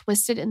ankle got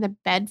twisted in the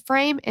bed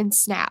frame and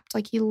snapped.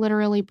 Like he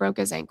literally broke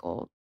his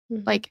ankle.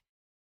 Mm-hmm. Like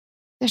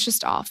it's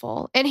just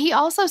awful. And he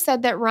also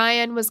said that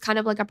Ryan was kind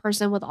of like a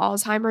person with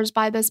Alzheimer's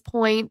by this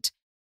point.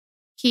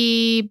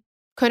 He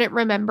couldn't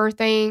remember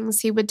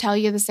things. He would tell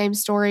you the same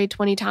story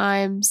 20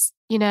 times.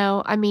 He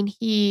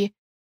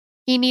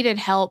needed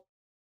help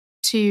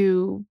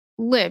to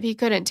live. He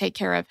couldn't take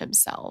care of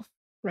himself.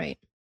 Right.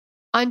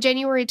 On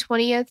January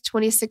 20th,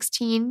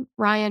 2016,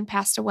 Ryan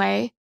passed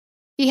away.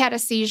 He had a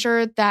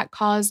seizure that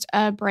caused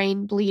a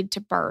brain bleed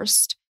to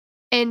burst.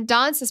 And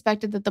Dawn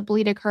suspected that the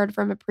bleed occurred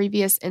from a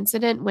previous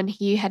incident when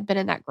he had been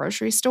in that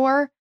grocery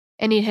store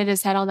and he'd hit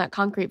his head on that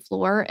concrete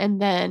floor.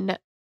 And then,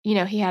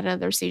 he had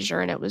another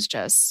seizure and it was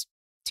just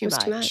too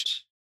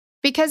much.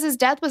 Because his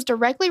death was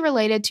directly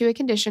related to a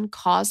condition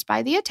caused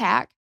by the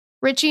attack,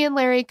 Richie and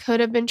Larry could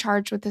have been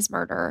charged with his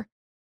murder.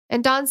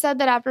 And Dawn said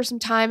that after some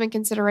time and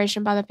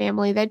consideration by the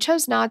family, they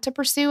chose not to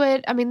pursue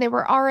it. I mean, they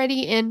were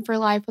already in for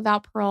life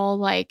without parole.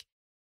 Like,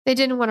 they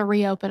didn't want to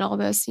reopen all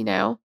this,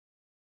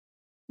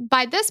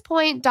 By this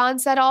point, Dawn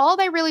said all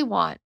they really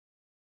want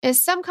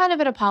is some kind of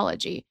an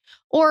apology,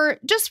 or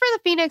just for the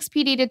Phoenix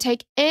PD to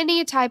take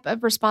any type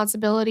of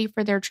responsibility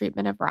for their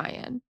treatment of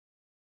Ryan.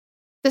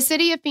 The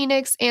city of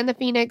Phoenix and the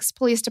Phoenix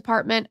Police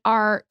Department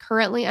are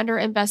currently under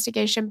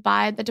investigation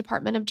by the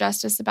Department of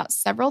Justice about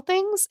several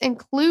things,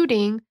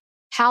 including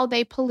how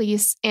they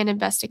police and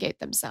investigate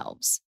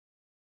themselves.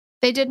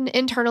 They did an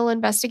internal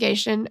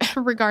investigation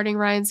regarding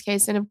Ryan's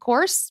case and, of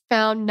course,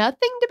 found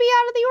nothing to be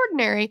out of the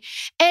ordinary.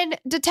 And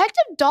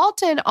Detective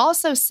Dalton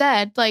also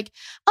said,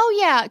 oh,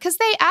 yeah, because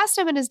they asked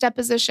him in his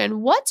deposition,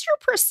 what's your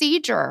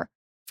procedure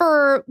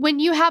for when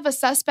you have a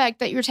suspect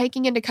that you're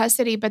taking into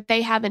custody, but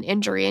they have an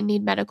injury and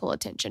need medical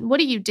attention?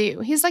 What do?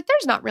 He's like,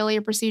 there's not really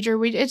a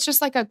procedure. It's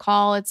just like a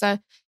call. It's a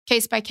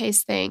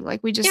case-by-case thing.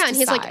 We just decide. And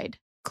he's like,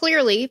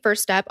 clearly,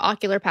 first step,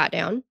 ocular pat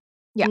down.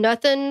 Yeah.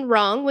 Nothing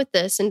wrong with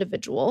this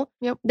individual.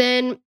 Yep.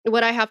 Then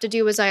what I have to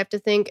do is I have to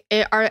think,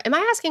 am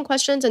I asking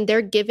questions and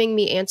they're giving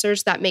me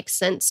answers that make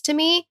sense to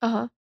me?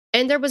 Uh-huh.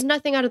 And there was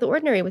nothing out of the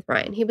ordinary with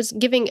Ryan. He was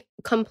giving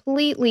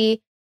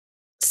completely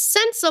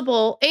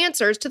sensible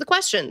answers to the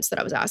questions that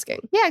I was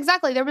asking. Yeah,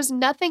 exactly. There was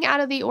nothing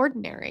out of the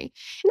ordinary.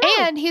 No.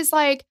 And he's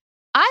like,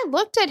 I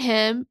looked at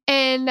him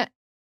and,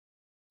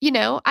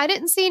 I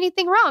didn't see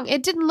anything wrong.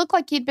 It didn't look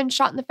like he'd been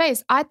shot in the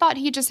face. I thought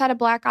he just had a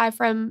black eye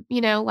from,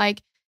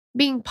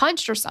 being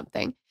punched or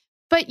something.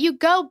 But you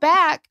go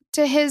back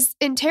to his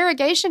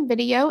interrogation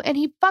video and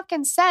he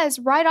fucking says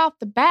right off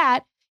the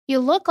bat, you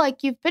look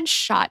like you've been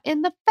shot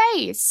in the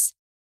face.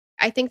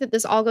 I think that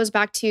this all goes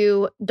back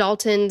to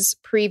Dalton's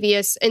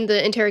previous, in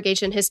the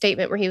interrogation, his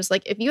statement where he was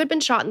like, if you had been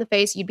shot in the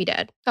face, you'd be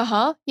dead.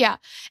 Uh-huh. Yeah.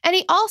 And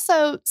he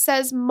also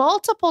says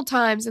multiple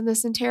times in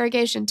this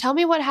interrogation, tell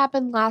me what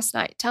happened last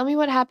night. Tell me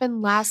what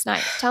happened last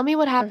night. Tell me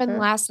what happened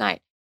last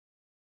night.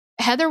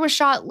 Heather was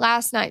shot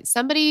last night.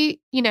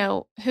 Somebody,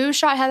 who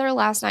shot Heather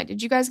last night?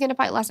 Did you guys get in a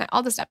fight last night?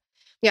 All this stuff.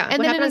 Yeah. And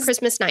what then happened on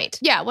Christmas night?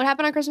 Yeah. What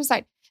happened on Christmas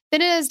night?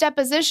 Then in his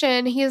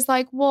deposition, he is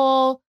like,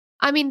 well,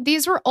 I mean,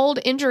 these were old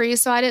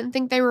injuries, so I didn't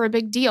think they were a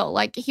big deal.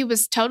 Like, he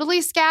was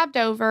totally scabbed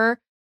over.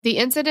 The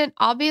incident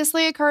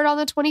obviously occurred on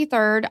the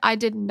 23rd. I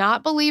did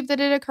not believe that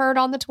it occurred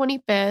on the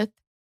 25th.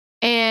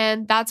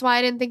 And that's why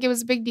I didn't think it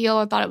was a big deal.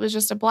 I thought it was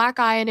just a black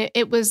eye. And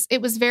it was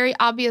very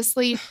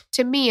obviously,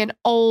 to me, an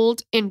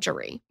old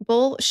injury.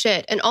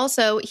 Bullshit. And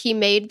also, he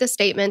made the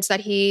statements that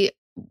he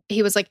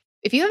was like,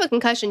 if you have a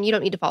concussion, you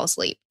don't need to fall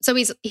asleep. So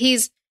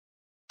he's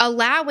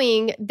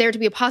allowing there to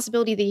be a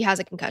possibility that he has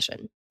a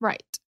concussion.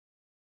 Right.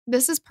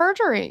 This is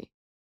perjury.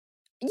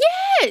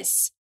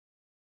 Yes.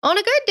 On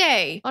a good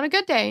day. On a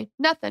good day.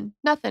 Nothing.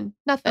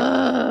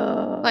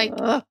 Like,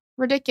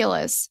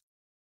 ridiculous.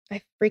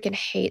 I freaking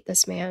hate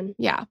this man.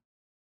 Yeah.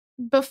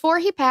 Before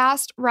he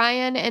passed,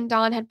 Ryan and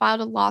Dawn had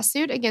filed a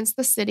lawsuit against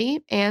the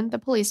city and the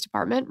police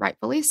department,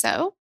 rightfully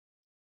so.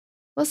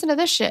 Listen to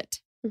this shit.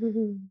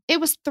 It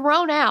was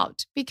thrown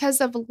out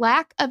because of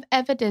lack of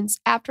evidence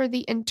after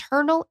the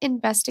internal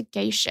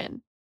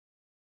investigation.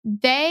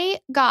 The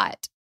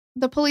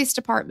police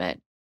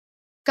department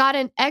got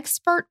an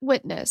expert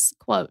witness,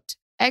 quote,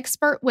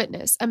 expert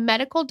witness, a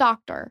medical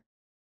doctor,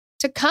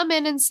 to come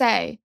in and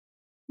say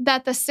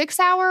that the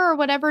 6-hour or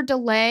whatever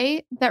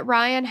delay that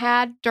Ryan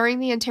had during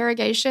the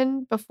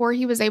interrogation before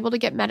he was able to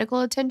get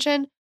medical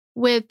attention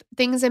with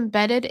things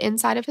embedded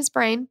inside of his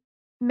brain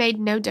made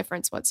no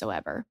difference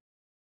whatsoever.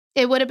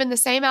 It would have been the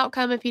same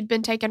outcome if he'd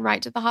been taken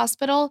right to the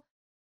hospital.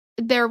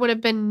 There would have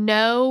been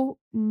no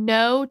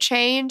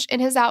change in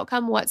his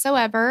outcome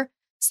whatsoever,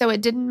 so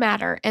it didn't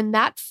matter. And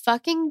that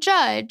fucking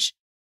judge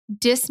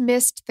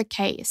dismissed the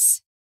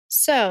case.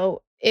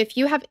 So, if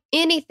you have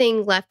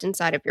anything left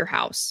inside of your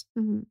house,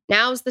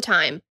 now's the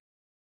time.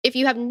 If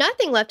you have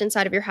nothing left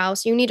inside of your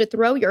house, you need to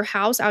throw your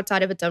house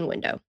outside of its own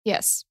window.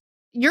 Yes.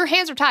 Your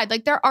hands are tied.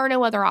 Like, there are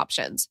no other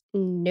options.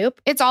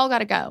 Nope. It's all got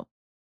to go.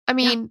 I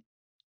mean,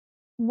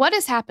 what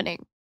is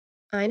happening?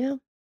 I know.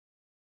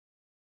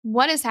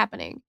 What is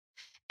happening?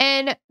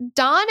 And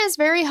Dawn is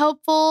very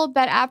hopeful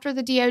that after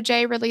the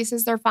DOJ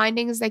releases their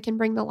findings, they can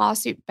bring the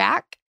lawsuit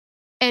back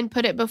and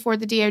put it before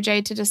the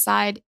DOJ to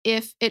decide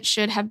if it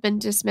should have been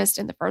dismissed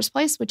in the first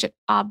place, which it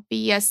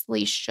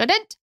obviously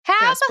shouldn't have.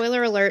 Yeah,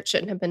 spoiler alert,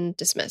 shouldn't have been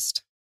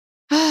dismissed.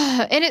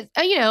 And it,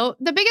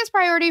 the biggest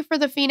priority for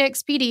the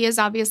Phoenix PD is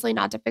obviously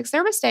not to fix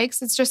their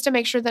mistakes. It's just to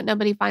make sure that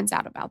nobody finds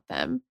out about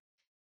them.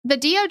 The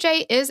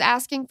DOJ is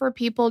asking for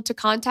people to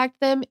contact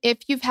them if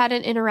you've had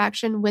an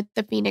interaction with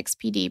the Phoenix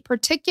PD.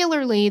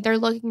 Particularly, they're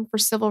looking for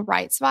civil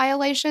rights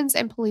violations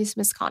and police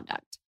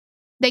misconduct.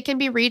 They can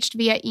be reached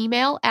via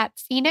email at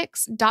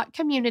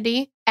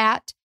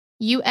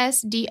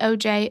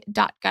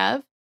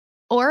phoenix.community@usdoj.gov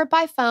or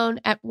by phone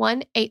at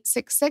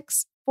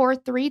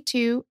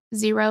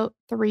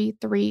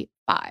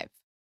 1-866-432-0335.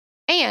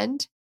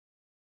 And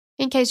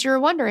in case you were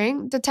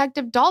wondering,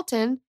 Detective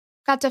Dalton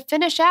got to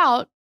finish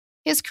out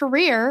his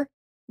career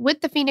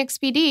with the Phoenix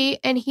PD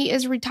and he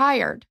is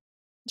retired.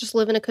 Just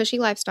living a cushy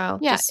lifestyle.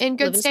 Yeah, Just in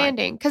good living his life.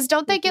 standing. Because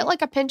don't they get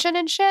like a pension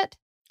and shit?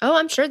 Oh,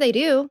 I'm sure they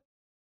do.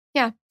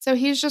 Yeah. So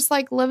he's just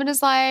like living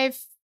his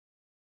life,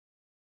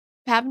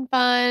 having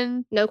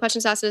fun. No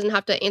questions asked. Doesn't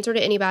have to answer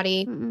to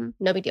anybody. Mm-mm.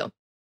 No big deal.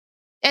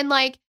 And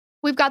like,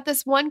 we've got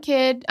this one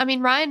kid. I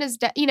mean, Ryan is,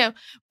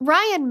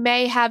 Ryan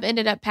may have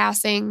ended up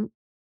passing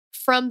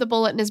from the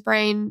bullet in his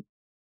brain,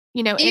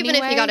 Even anyway.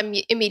 if he got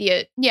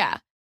immediate. Yeah.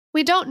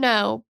 We don't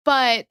know,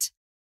 but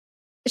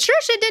Sure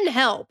shit didn't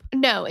help.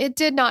 no, it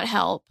did not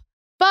help.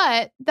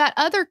 But that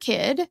other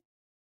kid,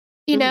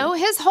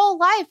 his whole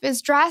life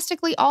is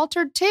drastically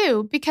altered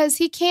too, because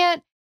he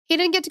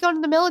didn't get to go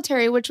into the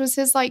military, which was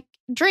his like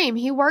dream.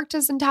 He worked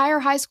his entire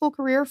high school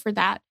career for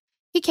that.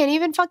 He can't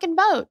even fucking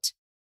vote.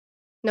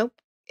 Nope.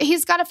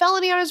 He's got a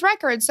felony on his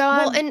record. So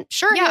I'm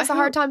sure he has a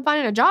hard time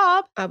finding a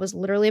job. I was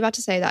literally about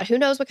to say that. Who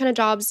knows what kind of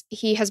jobs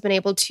he has been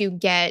able to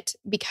get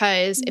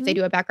because if they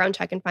do a background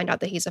check and find out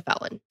that he's a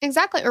felon.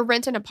 Exactly. Or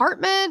rent an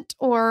apartment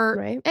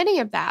or any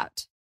of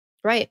that.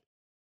 Right.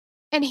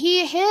 And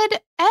he hid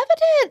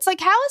evidence.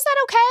 Like, how is that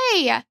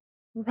okay?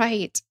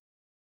 Right.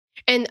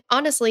 And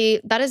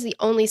honestly, that is the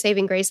only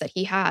saving grace that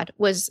he had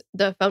was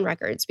the phone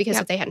records. Because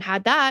if they hadn't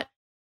had that,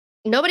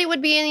 nobody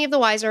would be any of the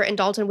wiser. And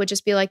Dalton would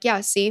just be like,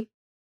 yeah, see?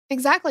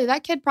 Exactly.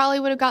 That kid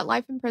probably would have got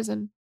life in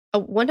prison.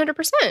 100%.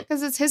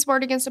 Because it's his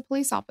word against a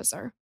police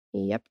officer.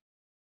 Yep.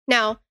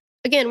 Now,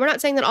 again, we're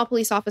not saying that all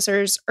police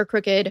officers are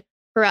crooked,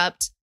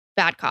 corrupt,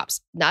 bad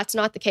cops. That's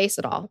not the case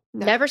at all.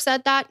 No. Never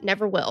said that,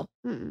 never will.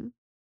 Mm-mm.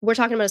 We're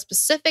talking about a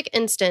specific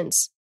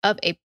instance of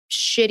a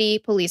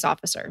shitty police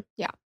officer.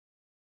 Yeah.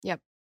 Yep.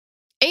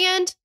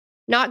 And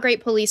not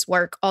great police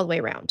work all the way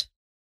around.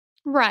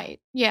 Right.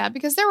 Yeah.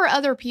 Because there were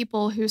other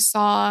people who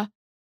saw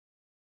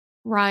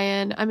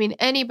Ryan. I mean,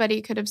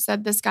 anybody could have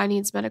said this guy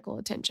needs medical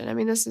attention. I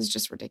mean, this is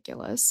just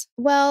ridiculous.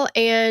 Well,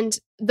 and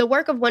the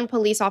work of one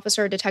police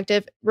officer or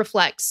detective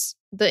reflects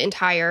the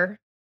entire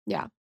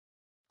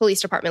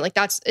police department. Like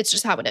it's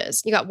just how it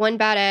is. You got one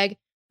bad egg,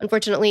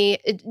 unfortunately,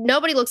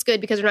 nobody looks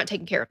good because they're not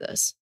taking care of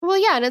this. Well,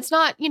 yeah, and it's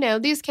not,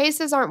 these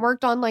cases aren't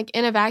worked on like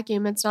in a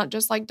vacuum. It's not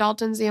just like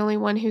Dalton's the only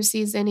one who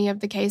sees any of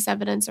the case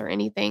evidence or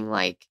anything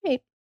like,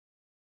 Right.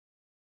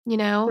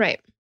 Right. Right.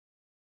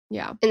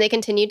 Yeah, And they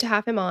continued to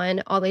have him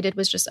on. All they did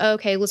was just,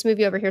 okay, let's move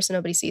you over here so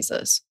nobody sees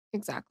this.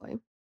 exactly.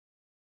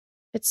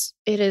 It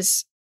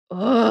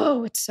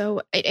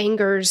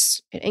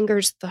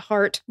angers the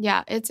heart.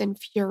 Yeah, it's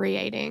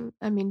infuriating.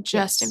 I mean,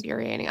 just Yes.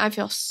 infuriating. I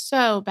feel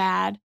so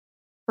bad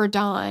for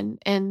Dawn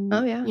and,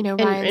 Oh, yeah.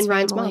 Ryan's and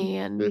Ryan's family. mom.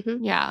 And Mhm.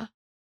 yeah,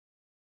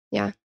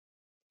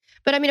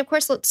 But I mean, of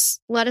course,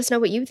 let us know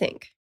what you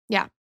think.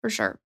 for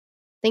sure.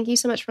 Thank you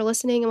so much for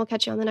listening, and we'll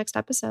catch you on the next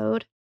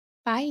episode.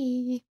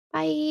 Bye.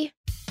 Bye.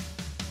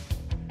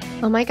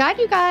 Oh my God,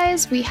 you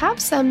guys, we have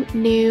some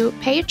new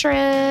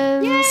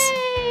patrons.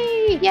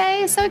 Yay!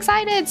 Yay, so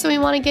excited. So we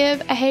want to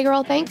give a Hey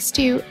Girl thanks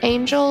to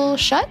Angel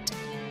Shutt,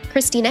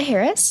 Christina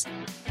Harris,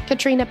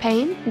 Katrina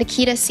Payne,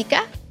 Nikita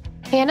Sika,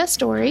 Hannah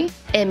Story,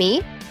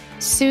 Emmy,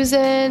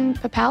 Susan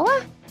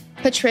Papella,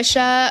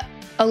 Patricia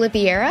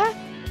Oliveira,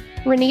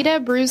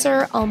 Renita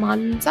Bruiser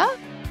Almanza.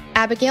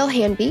 Abigail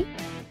Hanby.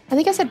 I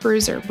think I said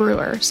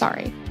Brewer,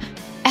 sorry.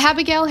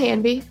 Abigail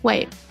Hanby.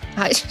 Wait,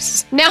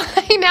 now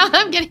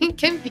I'm getting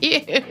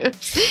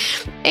confused.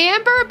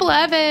 Amber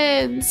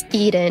Blevins,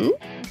 Eden,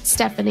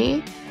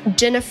 Stephanie,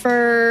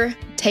 Jennifer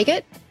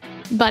Taggett,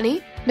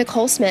 Bunny,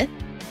 Nicole Smith,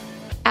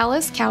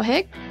 Alice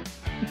Cowhig,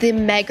 The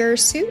Megger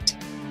Suit,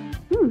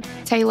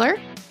 Taylor,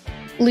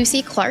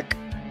 Lucy Clark,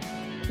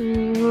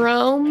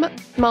 Rome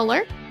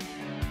Muller,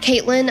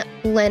 Caitlin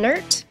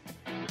Leonard,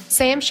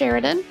 Sam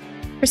Sheridan,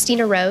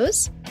 Christina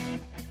Rose,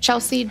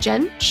 Chelsea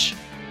Jench,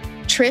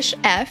 Trish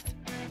F.,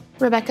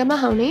 Rebecca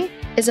Mahoney,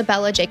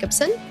 Isabella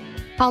Jacobson,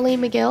 Holly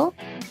McGill,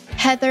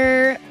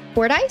 Heather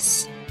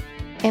Fordyce,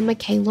 and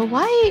Michaela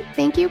White.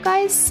 Thank you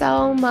guys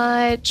so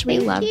much. We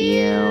love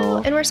you.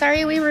 And we're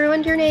sorry we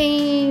ruined your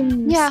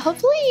name. Yeah,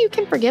 hopefully you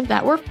can forgive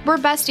that. We're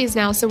besties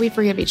now, so we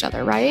forgive each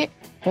other, right?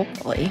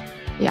 Hopefully.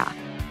 Yeah.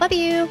 Love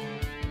you.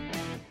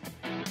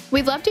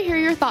 We'd love to hear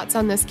your thoughts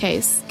on this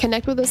case.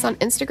 Connect with us on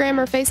Instagram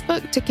or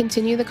Facebook to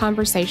continue the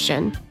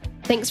conversation.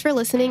 Thanks for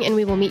listening, and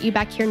we will meet you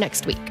back here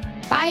next week.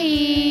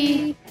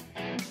 Bye.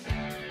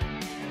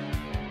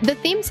 The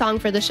theme song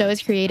for the show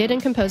is created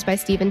and composed by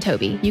Stephen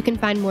Toby. You can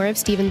find more of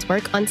Stephen's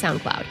work on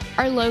SoundCloud.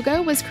 Our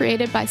logo was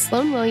created by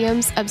Sloan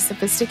Williams of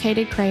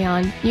Sophisticated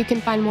Crayon. You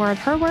can find more of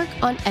her work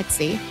on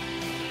Etsy.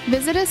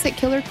 Visit us at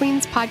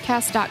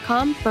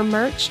killerqueenspodcast.com for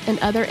merch and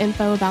other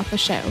info about the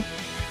show.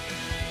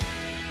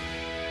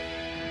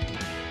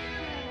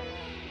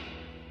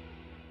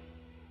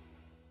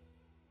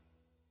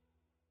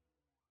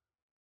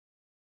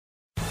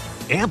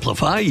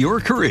 Amplify your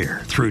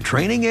career through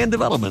training and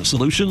development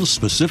solutions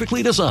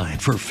specifically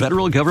designed for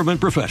federal government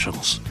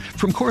professionals.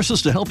 From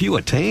courses to help you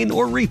attain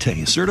or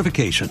retain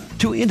certification,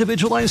 to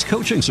individualized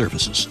coaching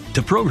services,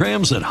 to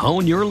programs that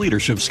hone your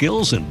leadership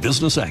skills and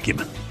business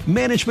acumen,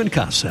 Management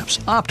Concepts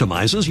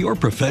optimizes your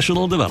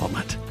professional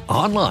development.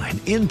 Online,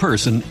 in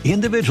person,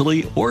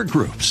 individually, or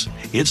groups,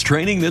 it's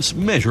training that's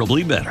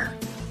measurably better.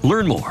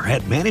 Learn more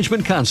at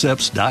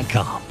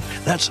managementconcepts.com.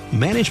 That's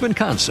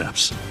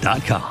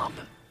managementconcepts.com.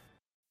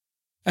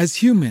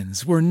 As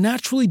humans, we're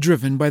naturally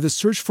driven by the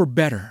search for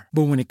better.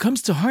 But when it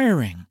comes to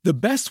hiring, the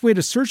best way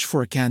to search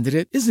for a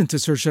candidate isn't to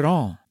search at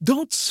all.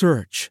 Don't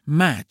search,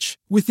 match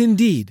with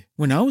Indeed.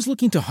 When I was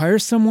looking to hire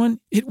someone,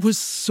 it was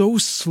so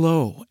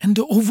slow and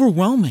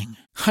overwhelming.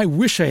 I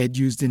wish I had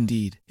used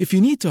Indeed. If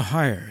you need to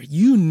hire,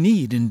 you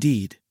need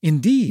Indeed.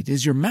 Indeed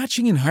is your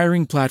matching and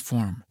hiring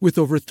platform with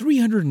over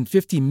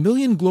 350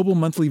 million global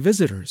monthly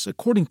visitors,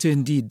 according to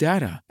Indeed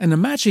data, and a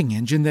matching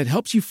engine that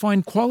helps you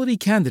find quality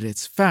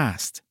candidates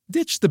fast.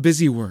 Ditch the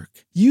busy work.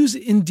 Use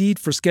Indeed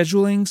for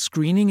scheduling,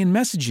 screening, and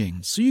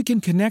messaging so you can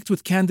connect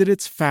with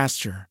candidates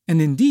faster. And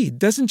Indeed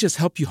doesn't just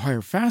help you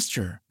hire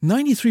faster.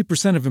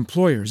 93% of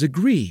employers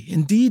agree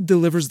Indeed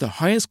delivers the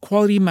highest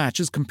quality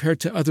matches compared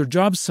to other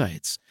job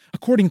sites,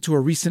 according to a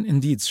recent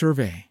Indeed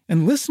survey.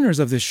 And listeners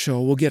of this show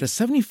will get a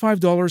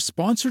 $75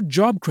 sponsored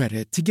job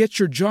credit to get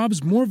your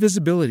jobs more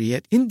visibility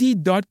at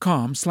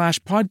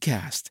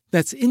Indeed.com/podcast.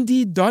 That's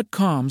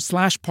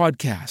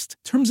Indeed.com/podcast.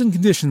 Terms and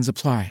conditions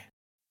apply.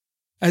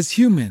 As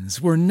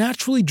humans, we're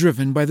naturally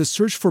driven by the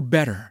search for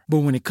better.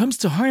 But when it comes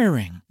to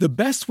hiring, the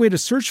best way to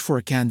search for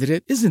a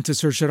candidate isn't to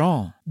search at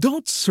all.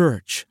 Don't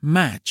search,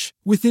 match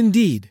with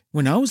Indeed.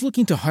 When I was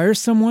looking to hire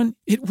someone,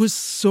 it was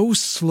so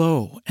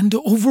slow and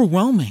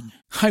overwhelming.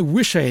 I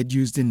wish I had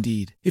used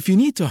Indeed. If you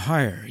need to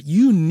hire,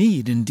 you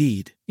need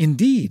Indeed.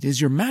 Indeed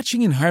is your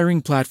matching and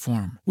hiring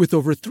platform with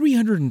over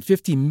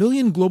 350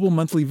 million global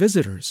monthly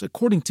visitors,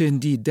 according to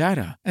Indeed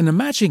data, and a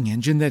matching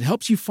engine that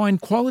helps you find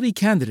quality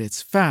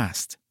candidates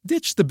fast.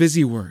 Ditch the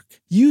busy work.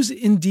 Use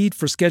Indeed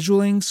for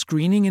scheduling,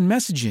 screening, and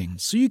messaging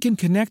so you can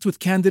connect with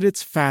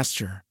candidates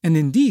faster. And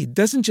Indeed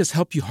doesn't just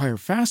help you hire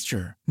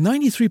faster.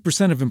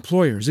 93% of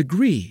employers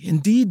agree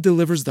Indeed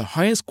delivers the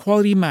highest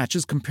quality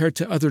matches compared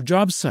to other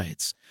job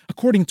sites,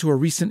 according to a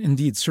recent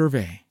Indeed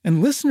survey.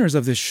 And listeners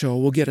of this show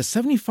will get a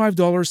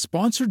 $75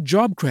 sponsored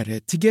job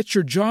credit to get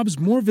your jobs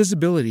more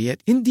visibility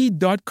at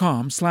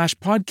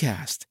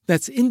Indeed.com/podcast.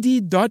 That's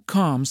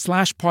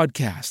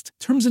Indeed.com/podcast.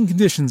 Terms and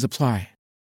conditions apply.